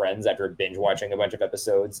with some friends after binge watching a bunch of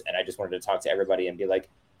episodes, and I just wanted to talk to everybody and be like,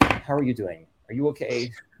 how are you doing? Are you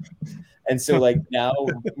okay? And so like now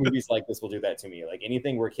movies like this will do that to me. Like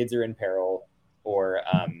anything where kids are in peril or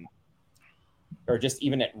just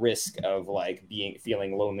even at risk of like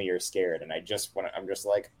feeling lonely or scared. And I'm just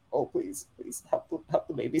like, oh, please help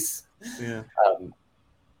the babies. Yeah.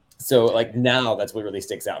 So like now that's what really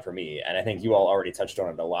sticks out for me. And I think you all already touched on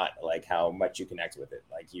it a lot, like how much you connect with it.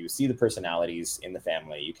 Like you see the personalities in the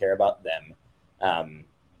family, you care about them.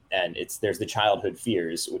 And there's the childhood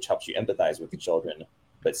fears, which helps you empathize with the children,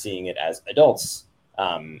 but seeing it as adults,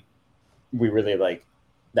 we really like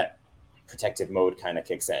that protective mode kind of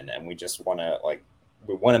kicks in, and we just want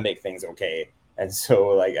to make things okay. And so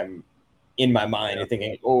like I'm in my mind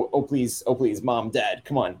thinking, oh please, mom, dad,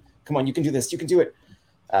 come on, you can do this, you can do it.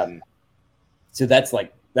 So that's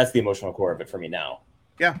the emotional core of it for me now.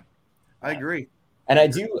 Yeah, I agree. And I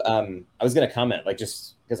do, I was going to comment, like,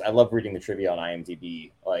 just because I love reading the trivia on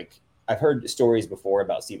IMDb. Like, I've heard stories before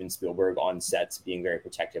about Steven Spielberg on sets being very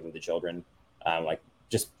protective of the children, like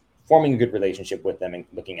just forming a good relationship with them and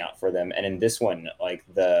looking out for them. And in this one, like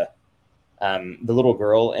the little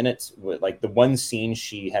girl in it, like the one scene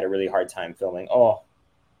she had a really hard time filming. Oh,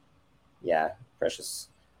 yeah, precious.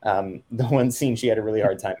 The one scene she had a really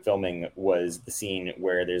hard time filming was the scene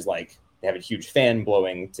where there's like, they have a huge fan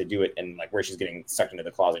blowing to do it, and like where she's getting sucked into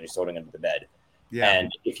the closet and she's holding under the bed. Yeah.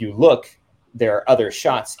 And if you look, there are other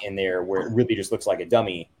shots in there where it really just looks like a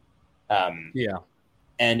dummy. And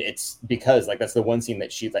it's because like that's the one scene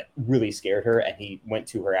that she like really scared her, and he went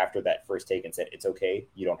to her after that first take and said, "It's okay,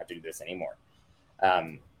 you don't have to do this anymore."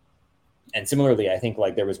 And similarly, I think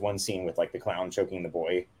like there was one scene with like the clown choking the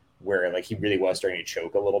boy where like he really was starting to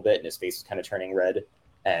choke a little bit and his face was kind of turning red.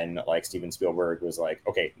 And like Steven Spielberg was like,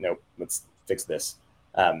 okay, nope, let's fix this.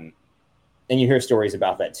 And you hear stories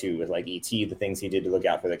about that too, with like E.T., the things he did to look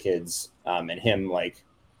out for the kids, and him like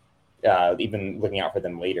even looking out for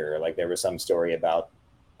them later. Like there was some story about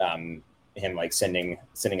him like sending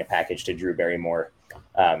a package to Drew Barrymore,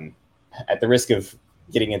 at the risk of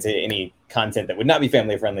getting into any content that would not be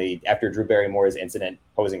family friendly. After Drew Barrymore's incident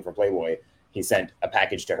posing for Playboy, he sent a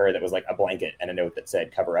package to her that was like a blanket and a note that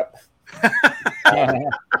said "cover up." I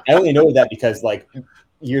only know that because like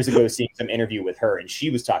years ago, seeing some interview with her, and she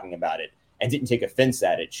was talking about it and didn't take offense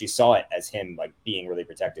at it. She saw it as him like being really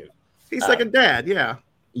protective. He's like a dad,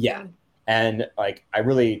 yeah. And like I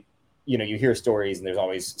really, you hear stories and there's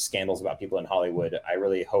always scandals about people in Hollywood. I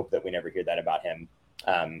really hope that we never hear that about him,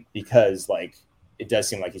 because like it does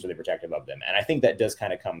seem like he's really protective of them. And I think that does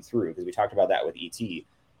kind of come through, because we talked about that with E.T.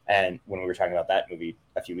 and when we were talking about that movie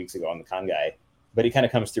a few weeks ago on the Con Guy, but it kind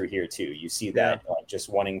of comes through here too. You see that like, just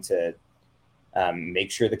wanting to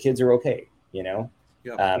make sure the kids are okay, you know?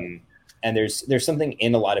 Yep. And there's something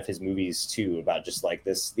in a lot of his movies too about just like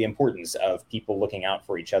the importance of people looking out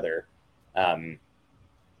for each other. And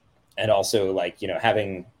also like, you know,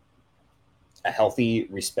 having a healthy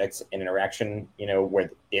respect and interaction, you know,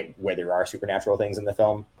 where there are supernatural things in the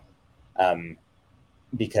film.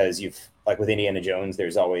 Because you've, like with Indiana Jones,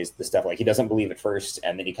 there's always the stuff like he doesn't believe at first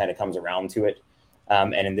and then he kind of comes around to it.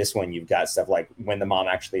 And in this one, you've got stuff like when the mom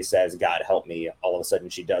actually says, "God help me," all of a sudden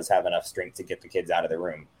she does have enough strength to get the kids out of the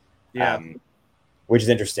room. Yeah. Which is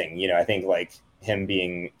interesting. You know, I think like him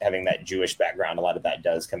having that Jewish background, a lot of that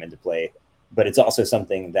does come into play, but it's also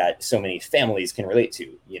something that so many families can relate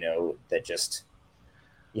to, you know, that just,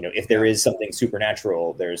 you know, if there is something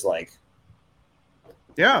supernatural, there's like,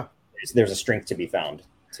 there's a strength to be found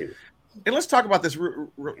too. And let's talk about this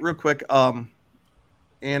real quick.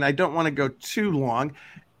 And I don't want to go too long.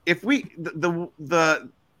 If the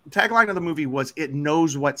tagline of the movie was, "It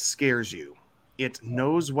knows what scares you." It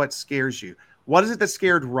knows what scares you. What is it that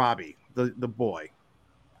scared Robbie, the boy?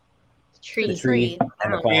 The tree.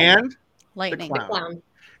 And Lightning. the clown.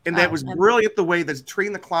 And that was brilliant, the way the tree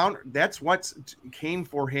and the clown, that's what came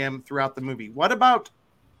for him throughout the movie. What about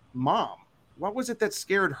Mom? What was it that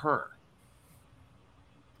scared her?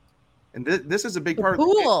 And this is a big part of the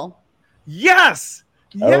pool. Yes.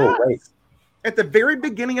 Oh, right. At the very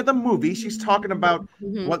beginning of the movie, she's talking about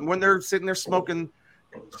when they're sitting there smoking.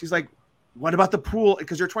 She's like, "What about the pool?"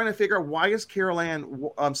 Because you're trying to figure out, why is Carol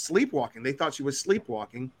Ann sleepwalking? They thought she was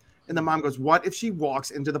sleepwalking. And the mom goes, "What if she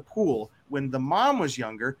walks into the pool?" When the mom was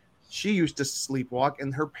younger, she used to sleepwalk,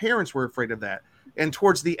 and her parents were afraid of that. And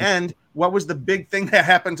towards the end, what was the big thing that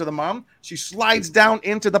happened to the mom? She slides down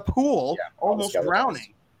into the pool, almost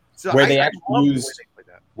drowning. So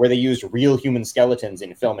where they used real human skeletons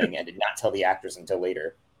in filming and did not tell the actors until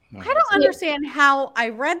later. I don't understand how, I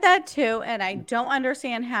read that too, and I don't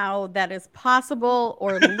understand how that is possible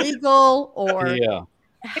or legal or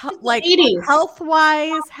like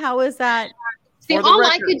health-wise. How is that? See, all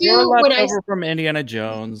I could do when I from Indiana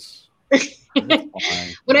Jones.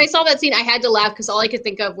 When I saw that scene, I had to laugh because all I could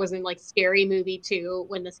think of was in like Scary Movie 2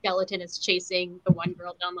 when the skeleton is chasing the one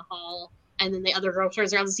girl down the hall, and then the other girl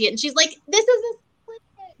turns around to see it, and she's like, "This is a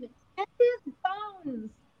skeleton. That's his bones."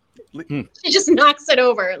 She just knocks it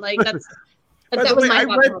over. Like that was my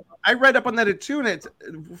thought. I read up on that too, and it's,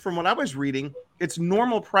 from what I was reading, it's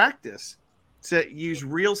normal practice to use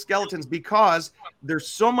real skeletons because they're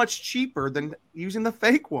so much cheaper than using the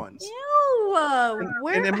fake ones. Ew,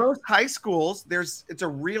 and in most high schools, it's a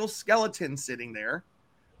real skeleton sitting there.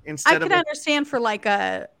 I could understand for like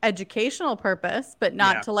a educational purpose, but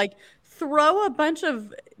not to like throw a bunch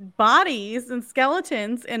of bodies and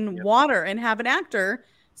skeletons in water and have an actor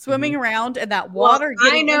swimming around in that water.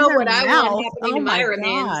 I know what I mouth. want happening to my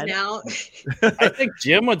remains now. I think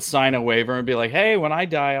Jim would sign a waiver and be like, "Hey, when I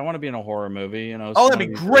die, I want to be in a horror movie." You know, that'd be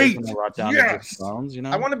great. Yes. Bones, you know,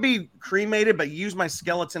 I want to be cremated, but use my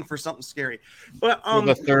skeleton for something scary. But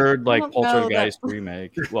the third like Poltergeist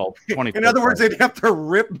remake. Well, 20. In other words, they'd have to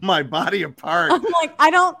rip my body apart. I'm like,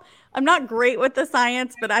 I'm not great with the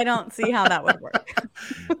science, but I don't see how that would work.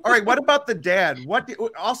 All right, what about the dad?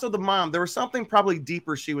 Also the mom? There was something probably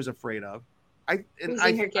deeper she was afraid of.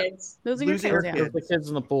 Losing her kids. Losing her kids. The kids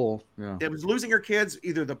in the pool. Yeah. It was losing her kids,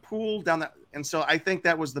 either the pool down that, and so I think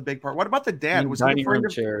that was the big part. What about the dad? Was dining room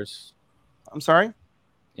chairs? I'm sorry.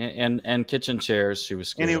 And kitchen chairs. She was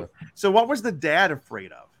scared. So what was the dad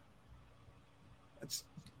afraid of?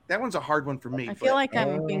 That one's a hard one for me. I feel like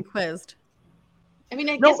I'm being quizzed. I mean,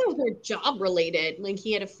 I guess it was more job related. Like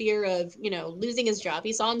he had a fear of, losing his job.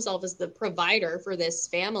 He saw himself as the provider for this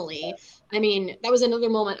family. I mean, that was another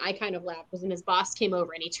moment I kind of laughed, was when his boss came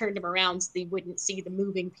over and he turned him around so they wouldn't see the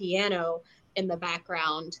moving piano in the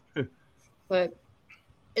background. But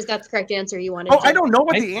is that the correct answer you wanted? I don't know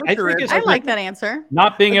what the answer is. I like that answer.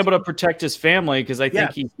 Not being able to protect his family, because I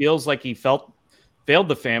think he feels like he failed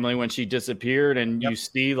the family when she disappeared, and you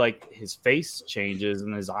see like his face changes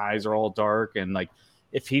and his eyes are all dark, and like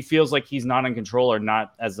if he feels like he's not in control or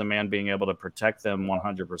not as the man being able to protect them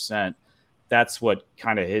 100%, that's what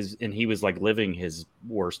kind of and he was like living his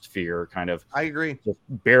worst fear, kind of. I agree. Just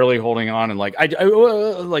barely holding on, and like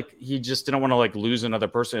like he just didn't want to like lose another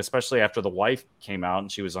person, especially after the wife came out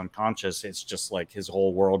and she was unconscious. It's just like his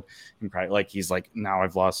whole world, like he's like, now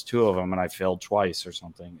I've lost two of them and I failed twice or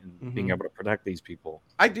something, and being able to protect these people.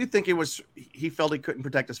 I do think he felt he couldn't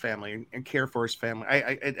protect his family and care for his family.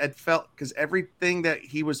 I felt, because everything that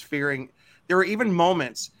he was fearing, there were even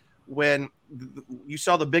moments when you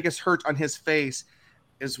saw the biggest hurt on his face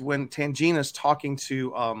is when Tangina's talking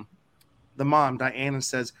to the mom, Diane, and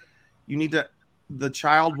says, the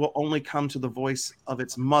child will only come to the voice of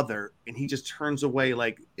its mother. And he just turns away.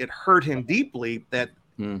 Like, it hurt him deeply that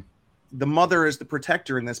the mother is the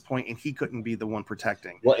protector in this point, and he couldn't be the one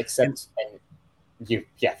protecting. Well, except,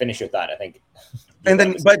 finish your thought, I think. And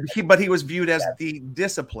then, but he was viewed as the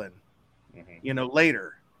discipline,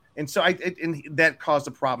 later. And so and that caused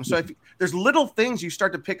a problem. So if there's little things you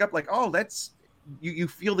start to pick up, like, oh, that's, you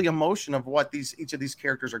feel the emotion of what each of these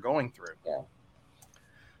characters are going through. Yeah.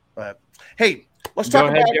 But hey, let's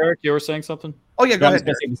talk about Derek. You were saying something? Oh yeah, go ahead. I was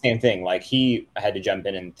going to say the same thing. Like, he had to jump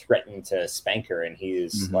in and threaten to spank her, and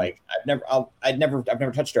he's like, I've never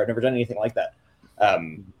touched her. I've never done anything like that.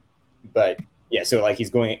 But yeah, so like he's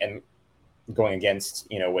going against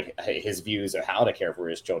what his views of how to care for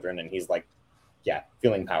his children, and he's like,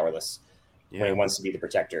 feeling powerless when he wants to be the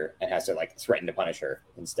protector and has to like threaten to punish her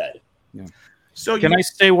instead. Yeah. So can I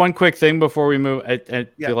say one quick thing before we move? I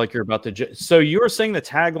feel like you're about to. So you were saying the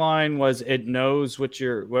tagline was "It knows what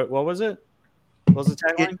you're." What was it? What was the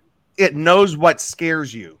tagline? It knows what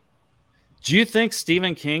scares you. Do you think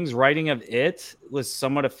Stephen King's writing of It was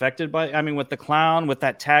somewhat affected by? I mean, with the clown, with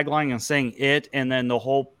that tagline and saying "It," and then the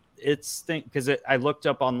whole "It's" thing. Because I looked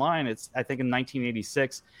up online. I think in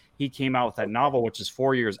 1986 he came out with that novel, which is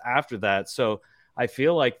 4 years after that. So I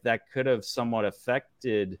feel like that could have somewhat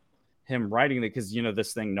affected him writing it, because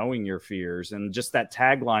this thing, knowing your fears, and just that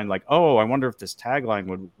tagline, like, oh, I wonder if this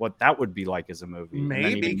tagline what that would be like as a movie.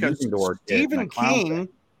 Maybe because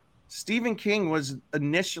Stephen King was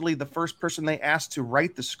initially the first person they asked to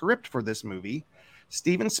write the script for this movie.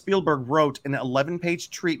 Steven Spielberg wrote an 11-page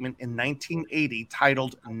treatment in 1980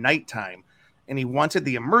 titled Nighttime, and he wanted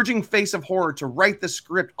the emerging face of horror to write the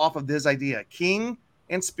script off of this idea. King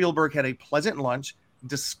and Spielberg had a pleasant lunch,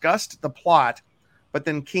 discussed the plot, but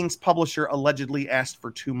then King's publisher allegedly asked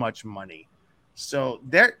for too much money. So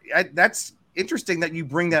that's interesting that you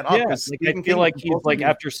bring that up. Yeah, I feel like he's like,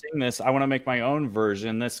 after seeing this, I want to make my own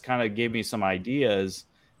version. This kind of gave me some ideas,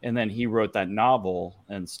 and then he wrote that novel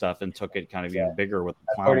and stuff and took it kind of even bigger with the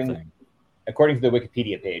clown thing. According to the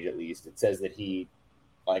Wikipedia page, at least, it says that he,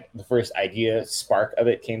 like, the first idea spark of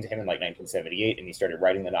it came to him in like 1978, and he started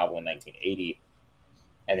writing the novel in 1980,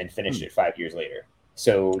 and then finished it 5 years later.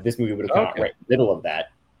 So this movie would have come out right in the middle of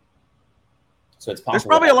that. So it's possible. There's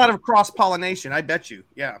probably a lot of cross-pollination, I bet you.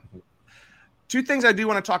 Yeah. Two things I do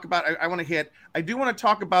want to talk about. I want to hit. I do want to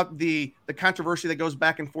talk about the controversy that goes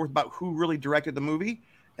back and forth about who really directed the movie.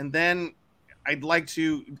 And then I'd like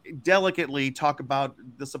to delicately talk about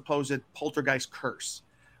the supposed poltergeist curse.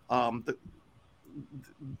 We've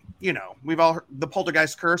all heard the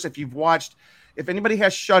poltergeist curse. If anybody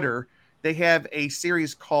has Shudder, they have a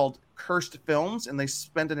series called Cursed Films, and they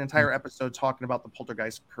spent an entire episode talking about the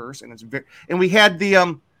poltergeist curse. And we had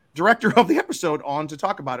the director of the episode on to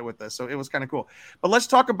talk about it with us, so it was kind of cool. But let's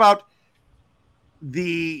talk about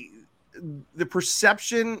the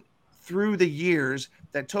perception through the years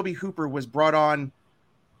that Tobe Hooper was brought on,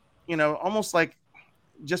 almost like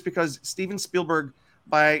just because Steven Spielberg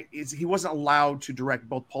he wasn't allowed to direct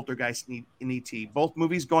both Poltergeist and E.T. Both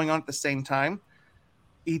movies going on at the same time.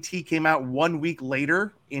 E.T. came out 1 week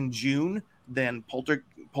later in June than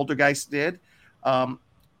Poltergeist did.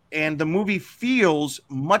 And the movie feels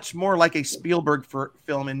much more like a Spielberg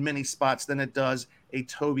film in many spots than it does a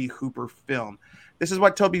Tobe Hooper film. This is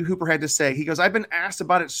what Tobe Hooper had to say. He goes, "I've been asked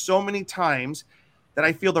about it so many times that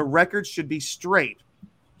I feel the record should be straight."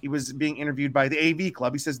 He was being interviewed by the AV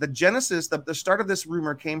Club. He says, "The genesis, the start of this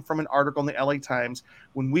rumor came from an article in the LA Times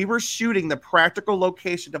when we were shooting the practical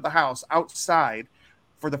location of the house outside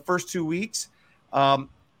for the first 2 weeks."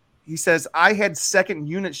 He says, "I had second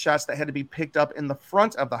unit shots that had to be picked up in the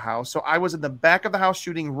front of the house. So I was in the back of the house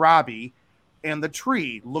shooting Robbie and the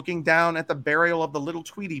tree, looking down at the burial of the little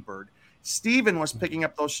Tweety bird. Steven was picking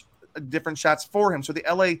up those different shots for him." So the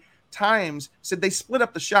LA Times said they split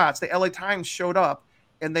up the shots. The LA Times showed up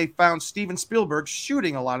and they found Steven Spielberg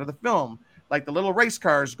shooting a lot of the film, like the little race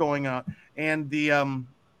cars going on. And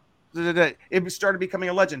it started becoming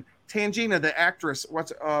a legend. Tangina, the actress,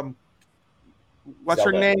 what's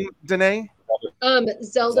her name, Danae?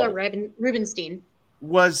 Zelda Rubinstein.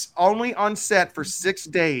 Was only on set for 6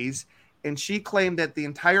 days, and she claimed that the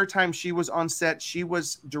entire time she was on set, she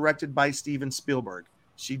was directed by Steven Spielberg.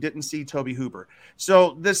 She didn't see Tobe Hooper.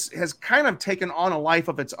 So this has kind of taken on a life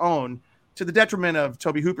of its own, to the detriment of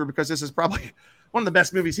Tobe Hooper, because this is probably one of the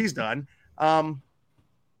best movies he's done.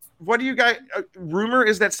 What do you guys? Rumor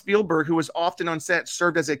is that Spielberg, who was often on set,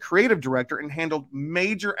 served as a creative director and handled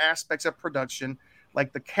major aspects of production,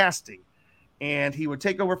 like the casting. and he would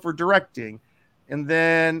take over for directing. And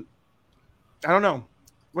then, I don't know.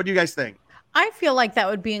 What do you guys think? I feel like that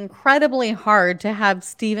would be incredibly hard to have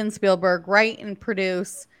Steven Spielberg write and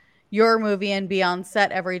produce your movie and be on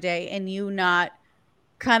set every day and you not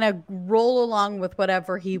kind of roll along with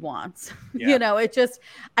whatever he wants. Yeah. It just,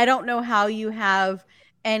 I don't know how you have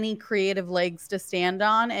any creative legs to stand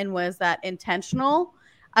on. And was that intentional?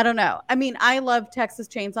 I don't know. I mean, I love Texas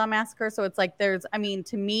Chainsaw Massacre. So it's like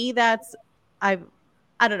to me, I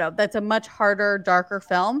don't know. That's a much harder, darker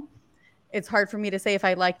film. It's hard for me to say if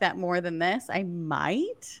I like that more than this. I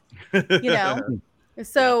might,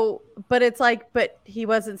 So, but it's like, but he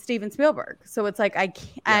wasn't Steven Spielberg. So it's like,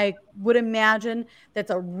 I would imagine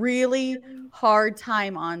that's a really hard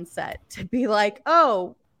time on set to be like,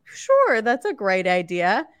 oh, sure, that's a great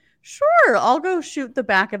idea. Sure, I'll go shoot the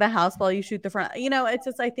back of the house while you shoot the front. It's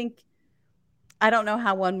just, I don't know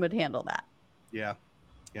how one would handle that. Yeah.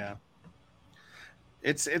 Yeah.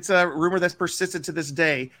 It's a rumor that's persisted to this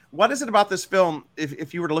day. What is it about this film,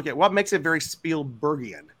 if you were to look at what makes it very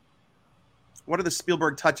Spielbergian? What are the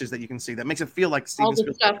Spielberg touches that you can see that makes it feel like Steven All the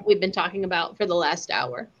Spielberg? stuff we've been talking about for the last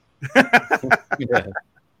hour. Yeah.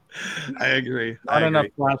 I agree. Not enough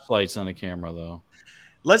flashlights on the camera, though.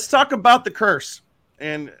 Let's talk about the curse.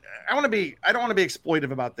 And I don't want to be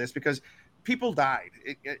exploitive about this because people died,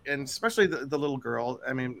 and especially the little girl.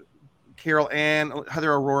 I mean, Carol Ann,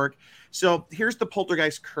 Heather O'Rourke. So here's the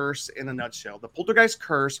poltergeist curse in a nutshell. The poltergeist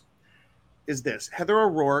curse is this. Heather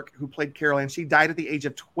O'Rourke, who played Carol Ann, she died at the age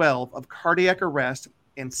of 12 of cardiac arrest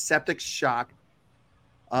and septic shock.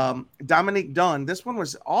 Dominique Dunn, this one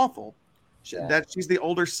was awful. She's the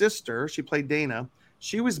older sister. She played Dana.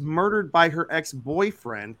 She was murdered by her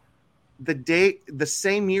ex-boyfriend the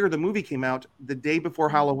same year the movie came out, the day before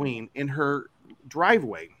Halloween, in her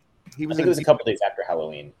driveway. I think it was a couple days after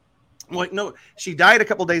Halloween. Well, no, she died a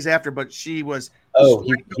couple days after, but she was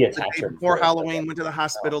he attacked her before Halloween, went to the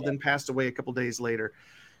hospital, then passed away a couple days later.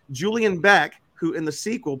 Julian Beck, who in the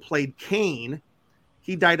sequel played Kane,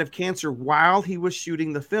 he died of cancer while he was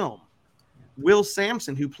shooting the film. Will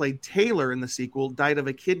Sampson, who played Taylor in the sequel, died of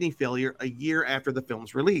a kidney failure a year after the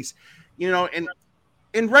film's release. And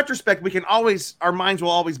in retrospect, our minds will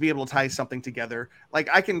always be able to tie something together. Like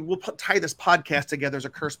we'll tie this podcast together as a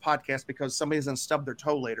cursed podcast because somebody's gonna stub their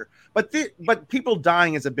toe later. But people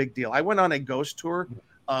dying is a big deal. I went on a ghost tour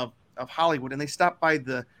of Hollywood, and they stopped by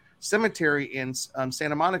the cemetery in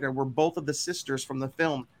Santa Monica, where both of the sisters from the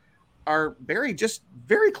film are very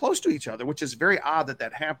close to each other, which is very odd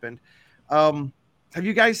that happened. Have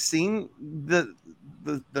you guys seen the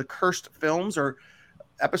cursed films or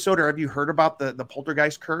episode, or have you heard about the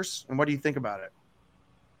poltergeist curse, and what do you think about it?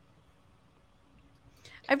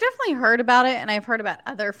 I've definitely heard about it, and I've heard about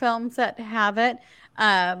other films that have it,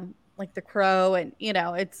 like The Crow, and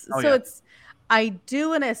I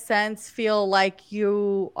do in a sense feel like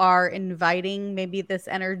you are inviting maybe this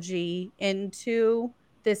energy into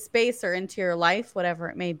this space or into your life, whatever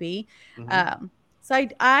it may be. Mm-hmm. So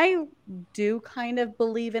I do kind of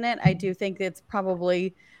believe in it. I do think it's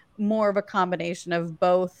probably more of a combination of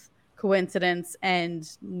both coincidence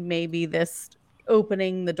and maybe this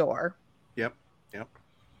opening the door. Yep.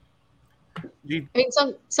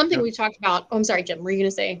 Something we talked about. Oh, I'm sorry, Jim. Were you going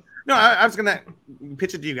to say? No, I was going to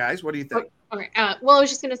pitch it to you guys. What do you think? Okay. Well, I was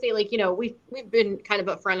just going to say, we've been kind of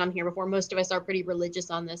upfront on here before. Most of us are pretty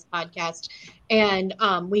religious on this podcast. And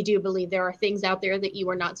we do believe there are things out there that you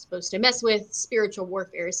are not supposed to mess with. Spiritual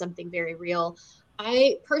warfare is something very real.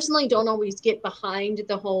 I personally don't always get behind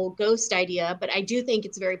the whole ghost idea, but I do think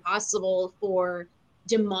it's very possible for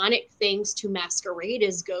demonic things to masquerade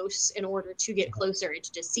as ghosts in order to get closer and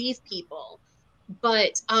to deceive people.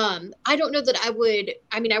 But I don't know that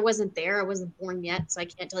I wasn't there. I wasn't born yet, so I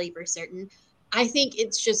can't tell you for certain. I think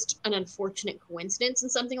it's just an unfortunate coincidence in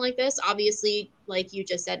something like this. Obviously, like you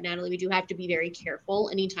just said, Natalie, we do have to be very careful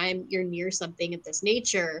anytime you're near something of this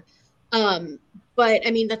nature. But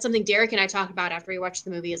I mean, that's something Derek and I talk about after we watch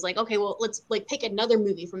the movie is like, okay, well, let's pick another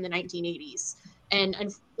movie from the 1980s. And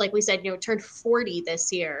like we said, turned 40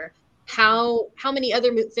 this year. How many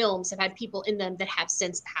other films have had people in them that have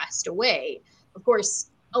since passed away? Of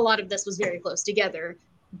course, a lot of this was very close together,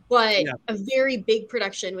 but a very big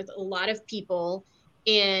production with a lot of people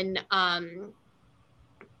in,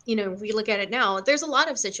 if we look at it now, there's a lot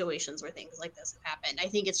of situations where things like this have happened. I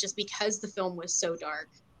think it's just because the film was so dark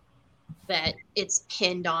that it's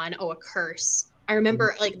pinned on, a curse. I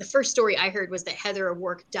remember the first story I heard was that Heather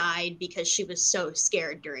O'Rourke died because she was so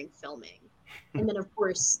scared during filming. And then of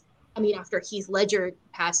course, after Heath Ledger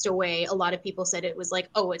passed away, a lot of people said it was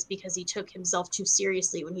it's because he took himself too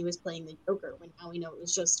seriously when he was playing the Joker, when now we know it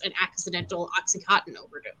was just an accidental Oxycontin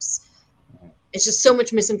overdose. It's just so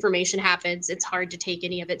much misinformation happens. It's hard to take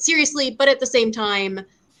any of it seriously, but at the same time,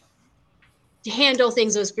 handle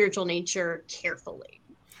things of a spiritual nature carefully.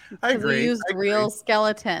 I agree. We used real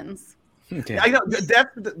skeletons. I know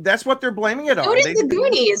that's what they're blaming it on. So did the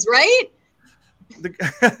Goonies, right?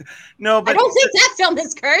 No, but I don't think that film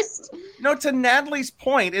is cursed. No, to Natalie's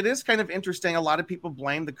point, it is kind of interesting. A lot of people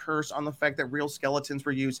blame the curse on the fact that real skeletons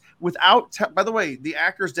were used without. By the way, the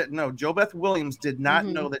actors didn't know. Jo Beth Williams did not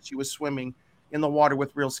know that she was swimming in the water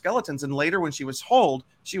with real skeletons, and later when she was told,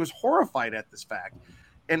 she was horrified at this fact.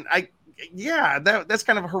 And that's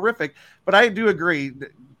kind of horrific. But I do agree.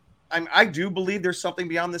 I do believe there's something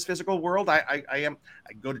beyond this physical world. I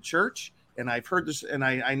go to church. And I've heard this, and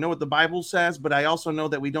I know what the Bible says, but I also know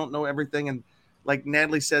that we don't know everything. And like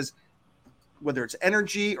Natalie says, whether it's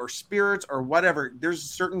energy or spirits or whatever, there's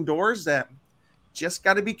certain doors that just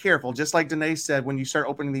got to be careful. Just like Danae said, when you start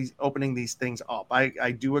opening these things up,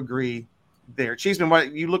 I do agree there.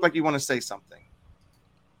 Cheeseman, you look like you want to say something.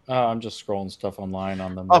 I'm just scrolling stuff online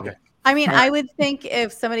on the movie. Okay. I mean, I would think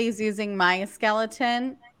if somebody's using my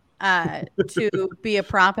skeleton to be a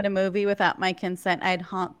prop in a movie without my consent, I'd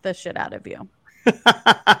haunt the shit out of you.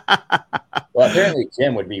 Well, apparently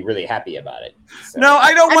Jim would be really happy about it. So. No,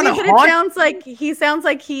 I don't want to haunt. It sounds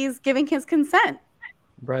like he's giving his consent.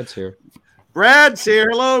 Brad's here.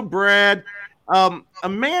 Hello, Brad.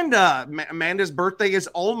 Amanda's birthday is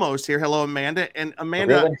almost here. Hello, Amanda. And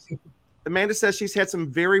Amanda says she's had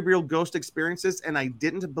some very real ghost experiences, and I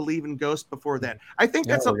didn't believe in ghosts before that. I think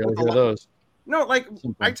that's we're gonna hear those. No, like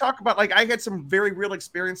I talk about, like I had some very real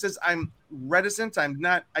experiences. I'm reticent.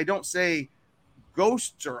 I don't say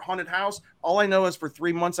ghosts or haunted house. All I know is for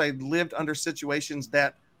 3 months I lived under situations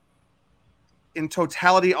that in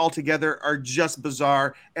totality altogether are just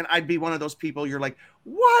bizarre. And I'd be one of those people you're like,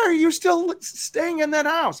 why are you still staying in that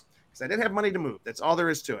house? Because I didn't have money to move. That's all there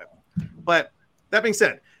is to it. But that being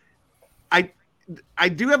said, I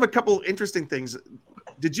do have a couple interesting things.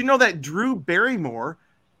 Did you know that Drew Barrymore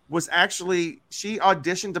was she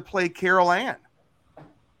auditioned to play Carol Ann,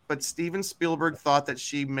 but Steven Spielberg thought that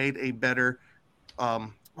she made a better,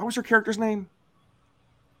 what was her character's name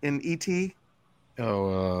in E.T.?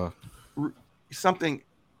 Something.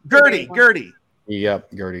 Gertie.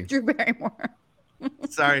 Yep, Gertie. Drew Barrymore.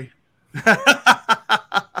 Sorry.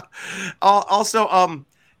 Also,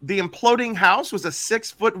 the imploding house was a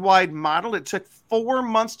 6-foot wide model. It took 4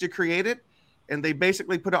 months to create it. And they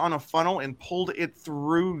basically put it on a funnel and pulled it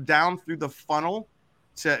down through the funnel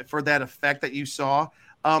for that effect that you saw.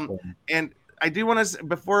 And I do want to,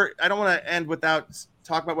 I don't want to end without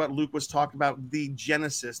talking about what Luke was talking about. The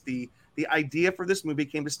genesis, the idea for this movie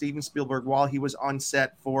came to Steven Spielberg while he was on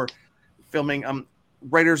set for filming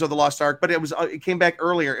Raiders of the Lost Ark, but it came back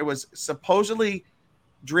earlier. It was supposedly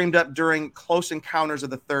dreamed up during Close Encounters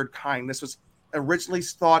of the Third Kind. This was originally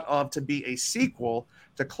thought of to be a sequel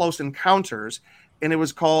to Close Encounters, and it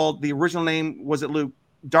was called, the original name, was it, Luke?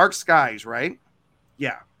 Dark Skies, right?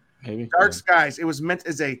 Yeah. Maybe. Dark Skies. It was meant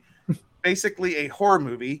as basically a horror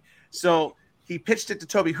movie. So he pitched it to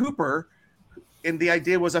Tobe Hooper, and the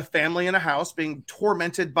idea was a family in a house being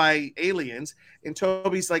tormented by aliens. And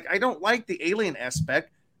Toby's like, I don't like the alien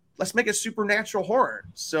aspect. Let's make it supernatural horror.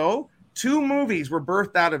 So 2 movies were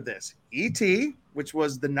birthed out of this. E.T., which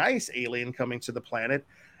was the nice alien coming to the planet,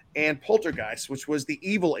 and Poltergeist, which was the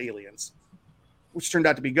evil aliens, which turned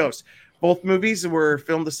out to be ghosts. Both movies were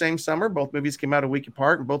filmed the same summer. Both movies came out a week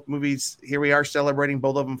apart. And both movies, here we are celebrating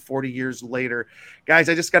both of them 40 years later. Guys,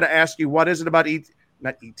 I just got to ask you, what is it about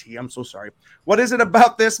not E.T., I'm so sorry. What is it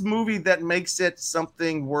about this movie that makes it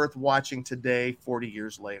something worth watching today, 40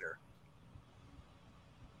 years later?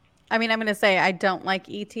 I mean, I'm going to say I don't like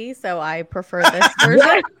E.T., so I prefer this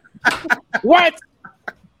version. What?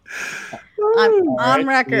 On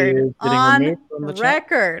record. On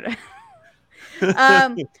record.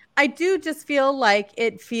 I do just feel like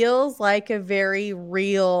it feels like a very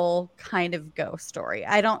real kind of ghost story.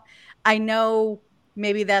 I know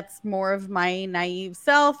maybe that's more of my naive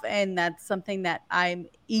self, and that's something that I'm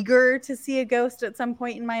eager to see a ghost at some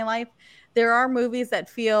point in my life. There are movies that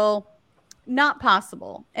feel not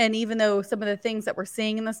possible. And even though some of the things that we're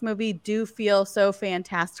seeing in this movie do feel so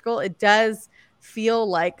fantastical, it does feel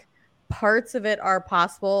like parts of it are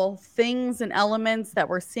possible. Things and elements that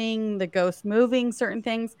we're seeing, the ghost moving certain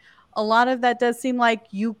things, a lot of that does seem like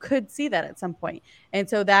you could see that at some point. And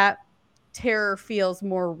so that terror feels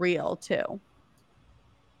more real too.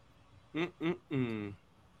 By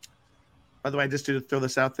the way, just to throw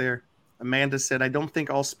this out there, Amanda said, I don't think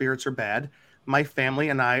all spirits are bad. My family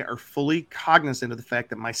and I are fully cognizant of the fact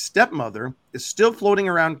that my stepmother is still floating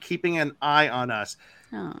around, keeping an eye on us.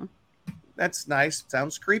 Oh. That's nice.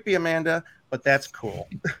 Sounds creepy, Amanda, but that's cool.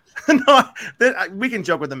 No, we can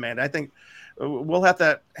joke with Amanda. I think we'll have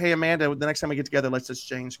to. Hey, Amanda, the next time we get together, let's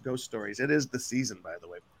exchange ghost stories. It is the season, by the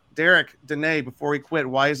way. Derek, Danae, before we quit,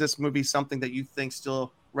 why is this movie something that you think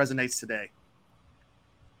still resonates today?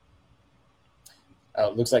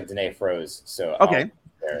 It looks like Danae froze. So okay,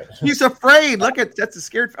 she's afraid. Look at that's a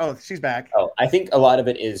scared. Oh, she's back. Oh, I think a lot of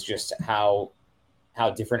it is just how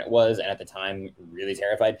different it was, and at the time, really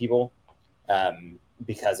terrified people,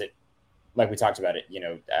 because it, like we talked about it. You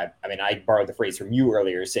know, I mean, I borrowed the phrase from you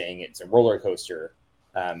earlier, saying it's a roller coaster,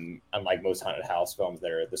 unlike most haunted house films that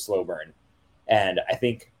are the slow burn, and I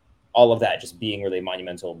think all of that just being really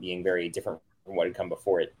monumental, being very different from what had come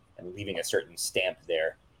before it, and leaving a certain stamp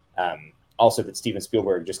there. Also, that Steven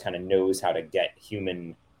Spielberg just kind of knows how to get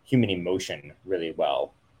human emotion really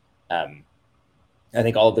well. I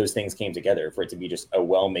think all of those things came together for it to be just a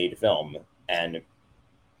well-made film, and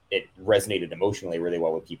it resonated emotionally really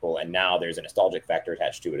well with people. And now there's a nostalgic factor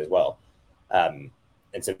attached to it as well. And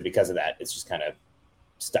so because of that, it's just kind of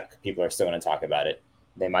stuck. People are still going to talk about it.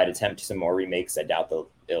 They might attempt some more remakes. I doubt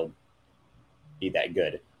it'll be that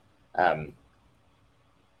good. And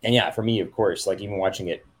yeah, for me, of course, like even watching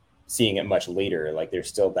it, seeing it much later, like there's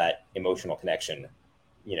still that emotional connection,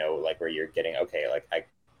 you know, like where you're getting, okay, like I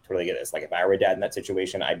totally get this. Like if I were a dad in that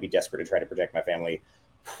situation, I'd be desperate to try to protect my family.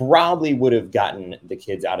 Probably would have gotten the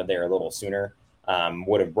kids out of there a little sooner.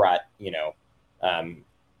 Would have brought, you know, I'm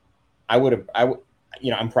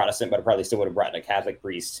Protestant, but I probably still would have brought in a Catholic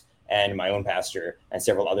priest and my own pastor and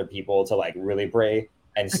several other people to like really pray,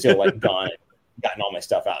 and still like gotten all my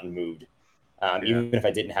stuff out and moved. Even if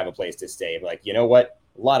I didn't have a place to stay, but like, you know what?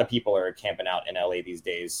 A lot of people are camping out in LA these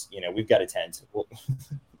days. You know, we've got a tent.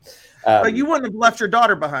 But you wouldn't have left your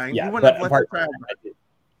daughter behind. Yeah, you wouldn't have left your child behind.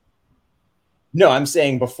 No, I'm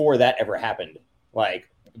saying before that ever happened, like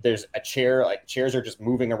there's a chair, like chairs are just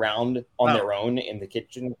moving around on their own in the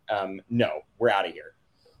kitchen. No, we're out of here.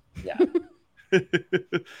 Yeah.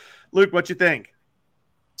 Luke, what you think?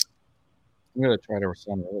 I'm gonna try to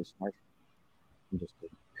sound really smart. I'm just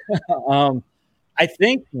kidding. I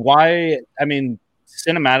think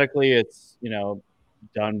cinematically it's, you know,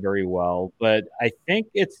 done very well, but I think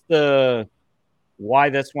it's why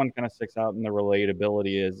this one kind of sticks out in the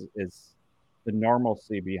relatability is the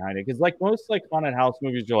normalcy behind it. Because like most like haunted house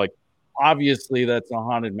movies, you're like, obviously that's a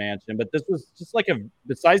haunted mansion, but this was just like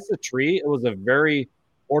besides the tree, it was a very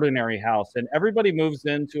ordinary house, and everybody moves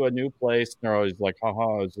into a new place and they're always like,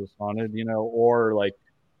 haha, is this haunted, you know? Or like,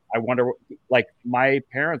 I wonder, like my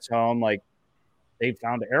parents' home, like they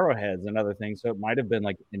found arrowheads and other things, so it might have been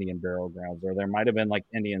like Indian burial grounds, or there might have been like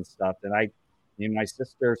Indian stuff. And my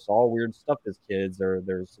sister saw weird stuff as kids, or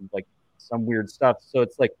there's some weird stuff. So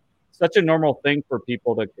it's like such a normal thing for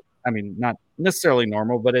people to, I mean, not necessarily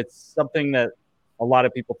normal, but it's something that a lot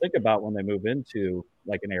of people think about when they move into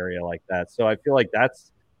like an area like that. So I feel like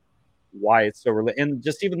that's why it's so and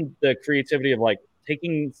just even the creativity of like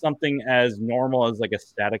taking something as normal as like a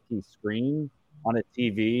staticky screen on a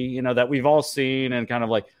TV, you know, that we've all seen, and kind of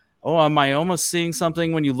like, oh, am I almost seeing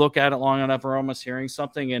something when you look at it long enough, or almost hearing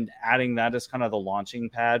something, and adding that as kind of the launching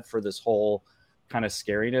pad for this whole kind of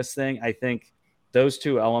scariness thing. I think those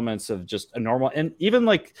two elements of just a normal, and even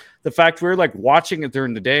like the fact we were like watching it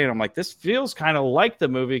during the day, and I'm like, this feels kind of like the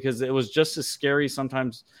movie, because it was just as scary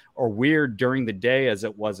sometimes or weird during the day as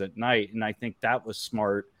it was at night. And I think that was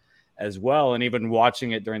smart as well. And even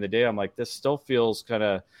watching it during the day, I'm like, this still feels kind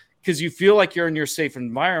of, because you feel like you're in your safe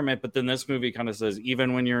environment, but then this movie kind of says,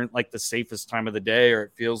 even when you're in like the safest time of the day, or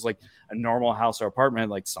it feels like a normal house or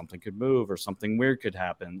apartment, like something could move or something weird could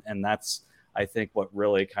happen. And that's, I think, what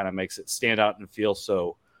really kind of makes it stand out and feel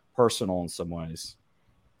so personal in some ways.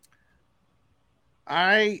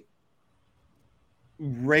 I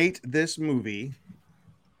rate this movie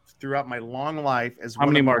throughout my long life as how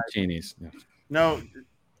many martinis? No,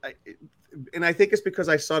 and I think it's because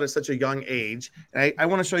I saw it at such a young age. And I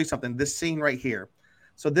want to show you something. This scene right here.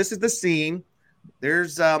 So this is the scene.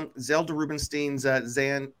 There's Zelda Rubinstein's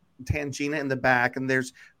Tangina in the back, and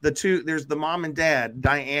there's the mom and dad,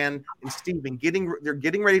 Diane and Stephen, they're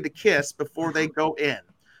getting ready to kiss before they go in.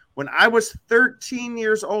 When I was 13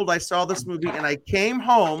 years old, I saw this movie, and I came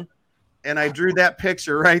home and I drew that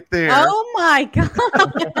picture right there. Oh my God.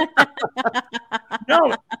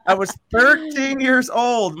 No, I was 13 years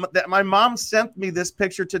old. My mom sent me this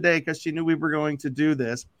picture today because she knew we were going to do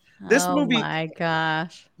this. Oh my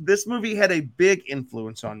gosh. This movie had a big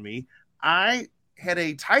influence on me. I had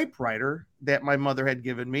a typewriter that my mother had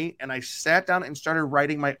given me, and I sat down and started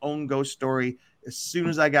writing my own ghost story as soon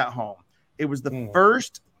as I got home. It was the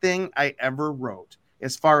first thing I ever wrote,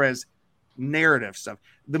 as far as narrative stuff.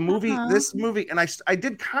 The movie, this movie, and I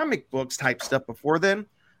did comic books type stuff before then,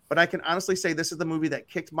 but I can honestly say this is the movie that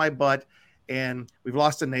kicked my butt. And we've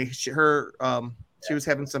lost Danae. She was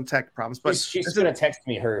having some tech problems, but she's going to text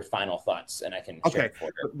me her final thoughts, and I can share it for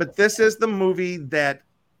her. But this is the movie that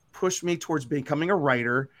pushed me towards becoming a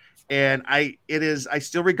writer, and I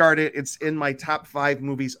still regard it. It's in my top 5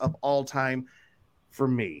 movies of all time for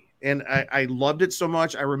me, and I loved it so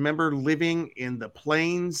much. I remember living in the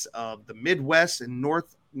plains of the Midwest and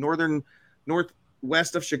northwest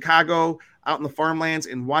of Chicago, out in the farmlands,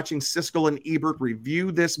 and watching Siskel and Ebert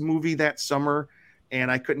review this movie that summer, and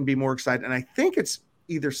I couldn't be more excited. And I think it's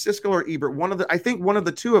either Siskel or Ebert, one of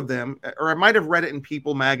the two of them, or I might have read it in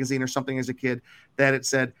People magazine or something as a kid, that it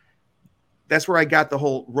said that's where I got the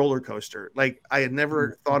whole roller coaster. Like, I had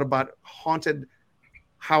never thought about haunted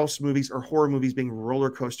house movies or horror movies being roller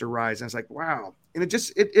coaster rides. And I was like, wow. And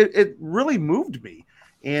it really moved me.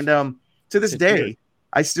 And to this day,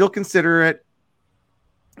 I still consider it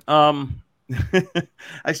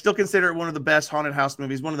I still consider it one of the best haunted house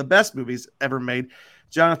movies, one of the best movies ever made.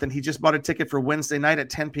 Jonathan, he just bought a ticket for Wednesday night at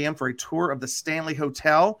 10 p.m. for a tour of the Stanley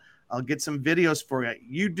Hotel. I'll get some videos for you.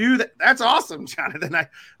 You do that. That's awesome, Jonathan.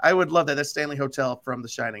 I would love that. That's Stanley Hotel from The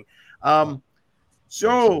Shining.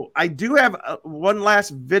 So I do have one last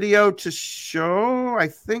video to show. I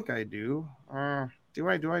think I do. Do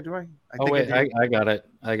I? I got it.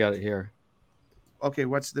 I got it here. Okay,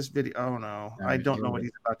 what's this video? Oh, no. I don't know what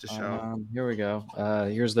he's about to show. Here we go.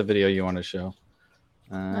 Here's the video you want to show.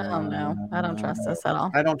 Oh, no. I don't trust this at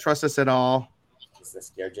all. I don't trust this at all. Is this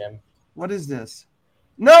scare Jim? What is this?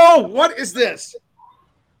 No! What is this?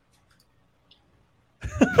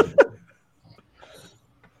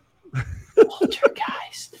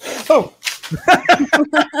 Poltergeist. Oh!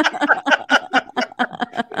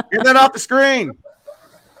 Get that off the screen.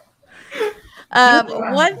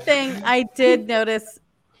 One thing I did notice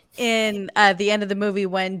in the end of the movie,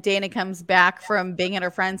 when Dana comes back from being at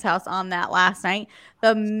her friend's house on that last night,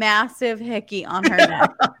 the massive hickey on her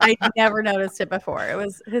neck. I never noticed it before. It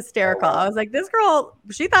was hysterical. I was like, this girl,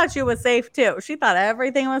 she thought she was safe too. She thought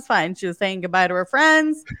everything was fine. She was saying goodbye to her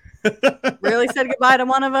friends. Really said goodbye to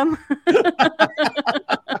one of them.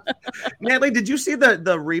 Natalie, did you see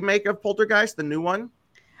the remake of Poltergeist, the new one?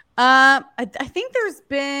 I think there's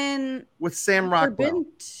been with Sam Rockwell.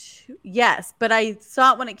 Yes, but I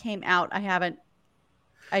saw it when it came out. I haven't.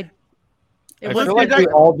 I feel like we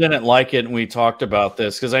all didn't like it, and we talked about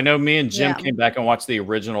this because I know me and Jim came back and watched the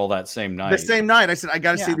original that same night. The same night, I said I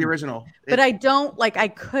got to see the original. But I don't like. I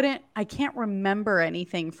can't remember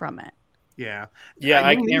anything from it. Yeah,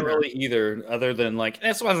 I can't really either. Other than like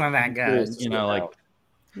this wasn't that good, you know, like.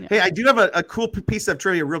 Yeah. Hey, I do have a cool piece of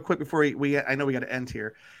trivia real quick before I know we got to end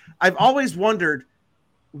here. I've always wondered,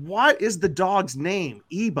 what is the dog's name?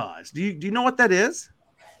 E-Buzz. Do you know what that is?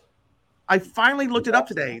 I finally looked it up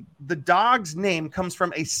today. The dog's name comes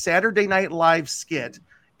from a Saturday Night Live skit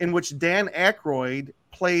in which Dan Aykroyd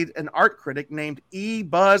played an art critic named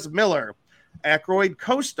E-Buzz Miller. Aykroyd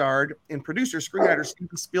co-starred in producer-screenwriter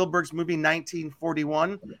Steven Spielberg's movie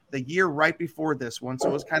 1941, the year right before this one. So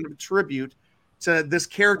it was kind of a tribute to this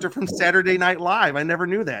character from Saturday Night Live. I never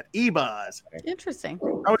knew that. E-Buzz. Interesting.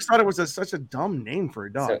 I always thought it was such a dumb name for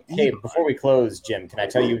a dog. So, hey, before we close, Jim, can I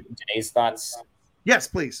tell you Danae's thoughts? Yes,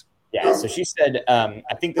 please. Yeah, so she said, I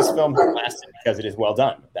think this film lasted because it is well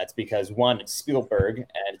done. That's because, 1, it's Spielberg,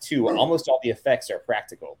 and 2, almost all the effects are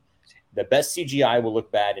practical. The best CGI will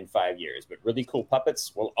look bad in 5 years, but really cool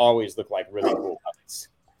puppets will always look like really cool puppets.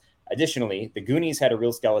 Additionally, the Goonies had a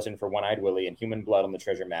real skeleton for One-Eyed Willie and human blood on the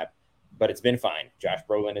treasure map, but it's been fine. Josh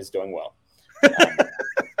Brolin is doing well.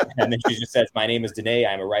 And then she just says, my name is Danae.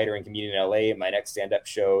 I'm a writer and comedian in LA. My next stand-up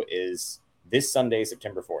show is this Sunday,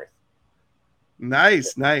 September 4th.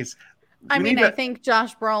 Nice. I mean, I think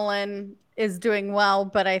Josh Brolin is doing well,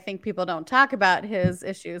 but I think people don't talk about his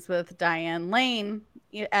issues with Diane Lane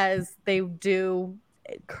as they do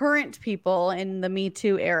current people in the Me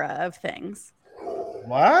Too era of things.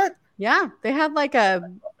 What? Yeah, they had like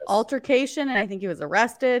a altercation, and I think he was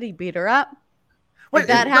arrested. He beat her up. Wait, if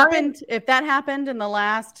that happened in the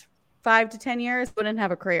last 5 to 10 years, he wouldn't have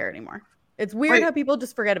a career anymore. It's weird how people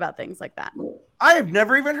just forget about things like that. I have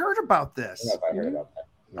never even heard about this. I heard about that.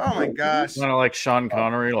 Oh my gosh! Kind of like Sean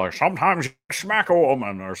Connery, like sometimes you smack a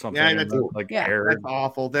woman or something. Yeah, that's Aaron.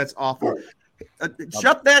 awful. That's awful.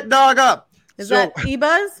 Shut that dog up. Is that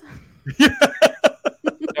E-Buzz?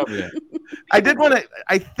 I did want to.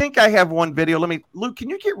 I think I have one video. Luke, can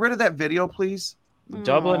you get rid of that video, please?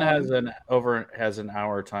 Dublin has an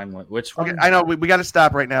hour time limit. Which one? Okay, I know we got to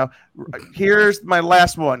stop right now. Here's my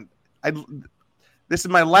last one. This This is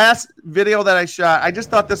my last video that I shot. I just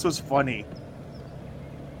thought this was funny.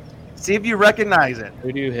 See if you recognize it.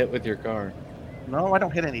 Who do you hit with your car? No, I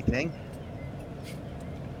don't hit anything.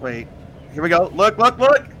 Wait. Here we go. Look, look,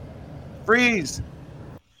 look. Freeze.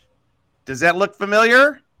 Does that look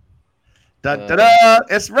familiar? Da-da-da.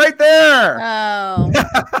 It's right there. Oh.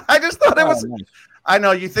 I just thought it was. Nice. I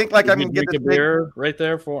know. You think like I'm going to get a this beer right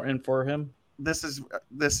there for him? This is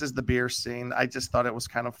the beer scene. I just thought it was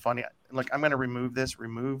kind of funny. Look, I'm going to remove this.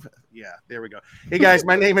 Yeah, there we go. Hey, guys,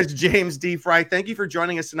 my name is James D. Fry. Thank you for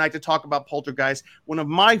joining us tonight to talk about Poltergeist, one of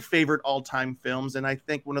my favorite all-time films, and I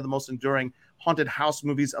think one of the most enduring haunted house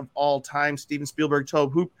movies of all time. Steven Spielberg,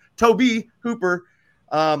 Toby Hooper,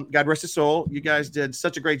 God rest his soul. You guys did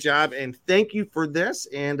such a great job, and thank you for this,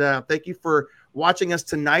 and thank you for watching us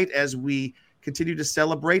tonight as we continue to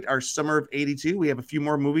celebrate our summer of 82. We have a few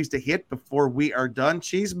more movies to hit before we are done.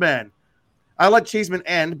 Cheeseman. I'll let Cheeseman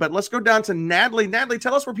end, but let's go down to Natalie. Natalie,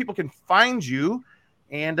 tell us where people can find you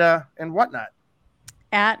and whatnot.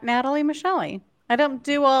 At Natalie Michelli. I don't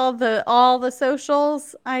do all the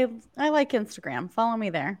socials. I like Instagram. Follow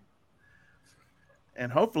me there.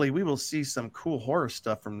 And hopefully we will see some cool horror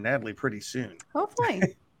stuff from Natalie pretty soon. Hopefully.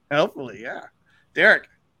 Hopefully, yeah. Derek.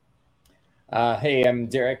 Hey, I'm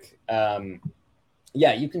Derek.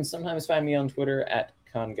 Yeah, you can sometimes find me on Twitter at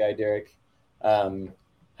ConGuyDerek.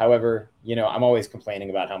 However, I'm always complaining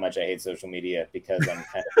about how much I hate social media because I'm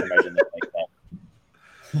kind of curmudgeon like that.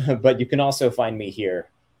 But you can also find me here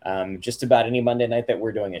just about any Monday night that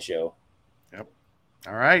we're doing a show. Yep.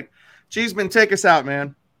 All right. Cheeseman, take us out,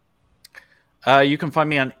 man. You can find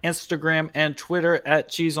me on Instagram and Twitter at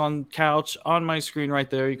Cheese on Couch. On my screen right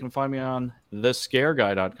there, you can find me on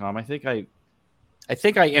thescareguy.com. I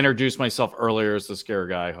think I introduced myself earlier as the Scare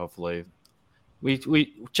Guy. Hopefully,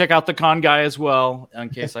 we check out the Con Guy as well in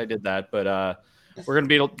case I did that. But we're going to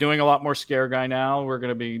be doing a lot more Scare Guy now. We're going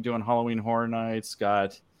to be doing Halloween Horror Nights.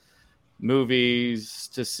 Got movies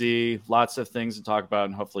to see, lots of things to talk about,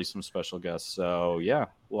 and hopefully some special guests. So yeah,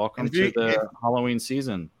 welcome to the Halloween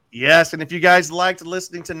season. Yes, and if you guys liked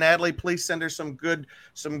listening to Natalie, please send her some good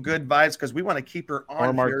vibes because we want to keep her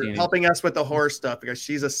on here helping us with the horror stuff because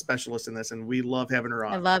she's a specialist in this and we love having her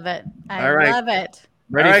on. I love it. Love it.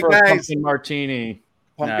 Ready for a pumpkin martini.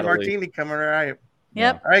 Pumpkin martini coming right.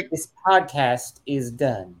 Yep. All right. This podcast is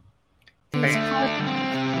done.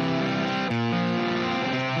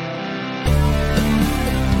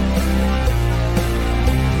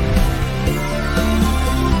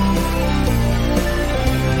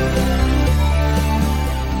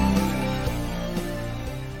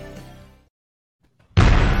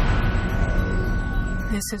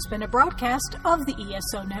 This has been a broadcast of the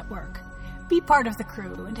ESO Network. Be part of the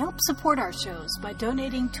crew and help support our shows by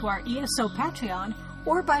donating to our ESO Patreon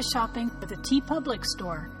or by shopping at the TeePublic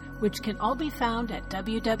store, which can all be found at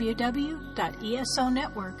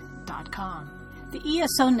www.esonetwork.com. The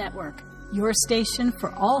ESO Network, your station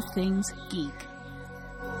for all things geek.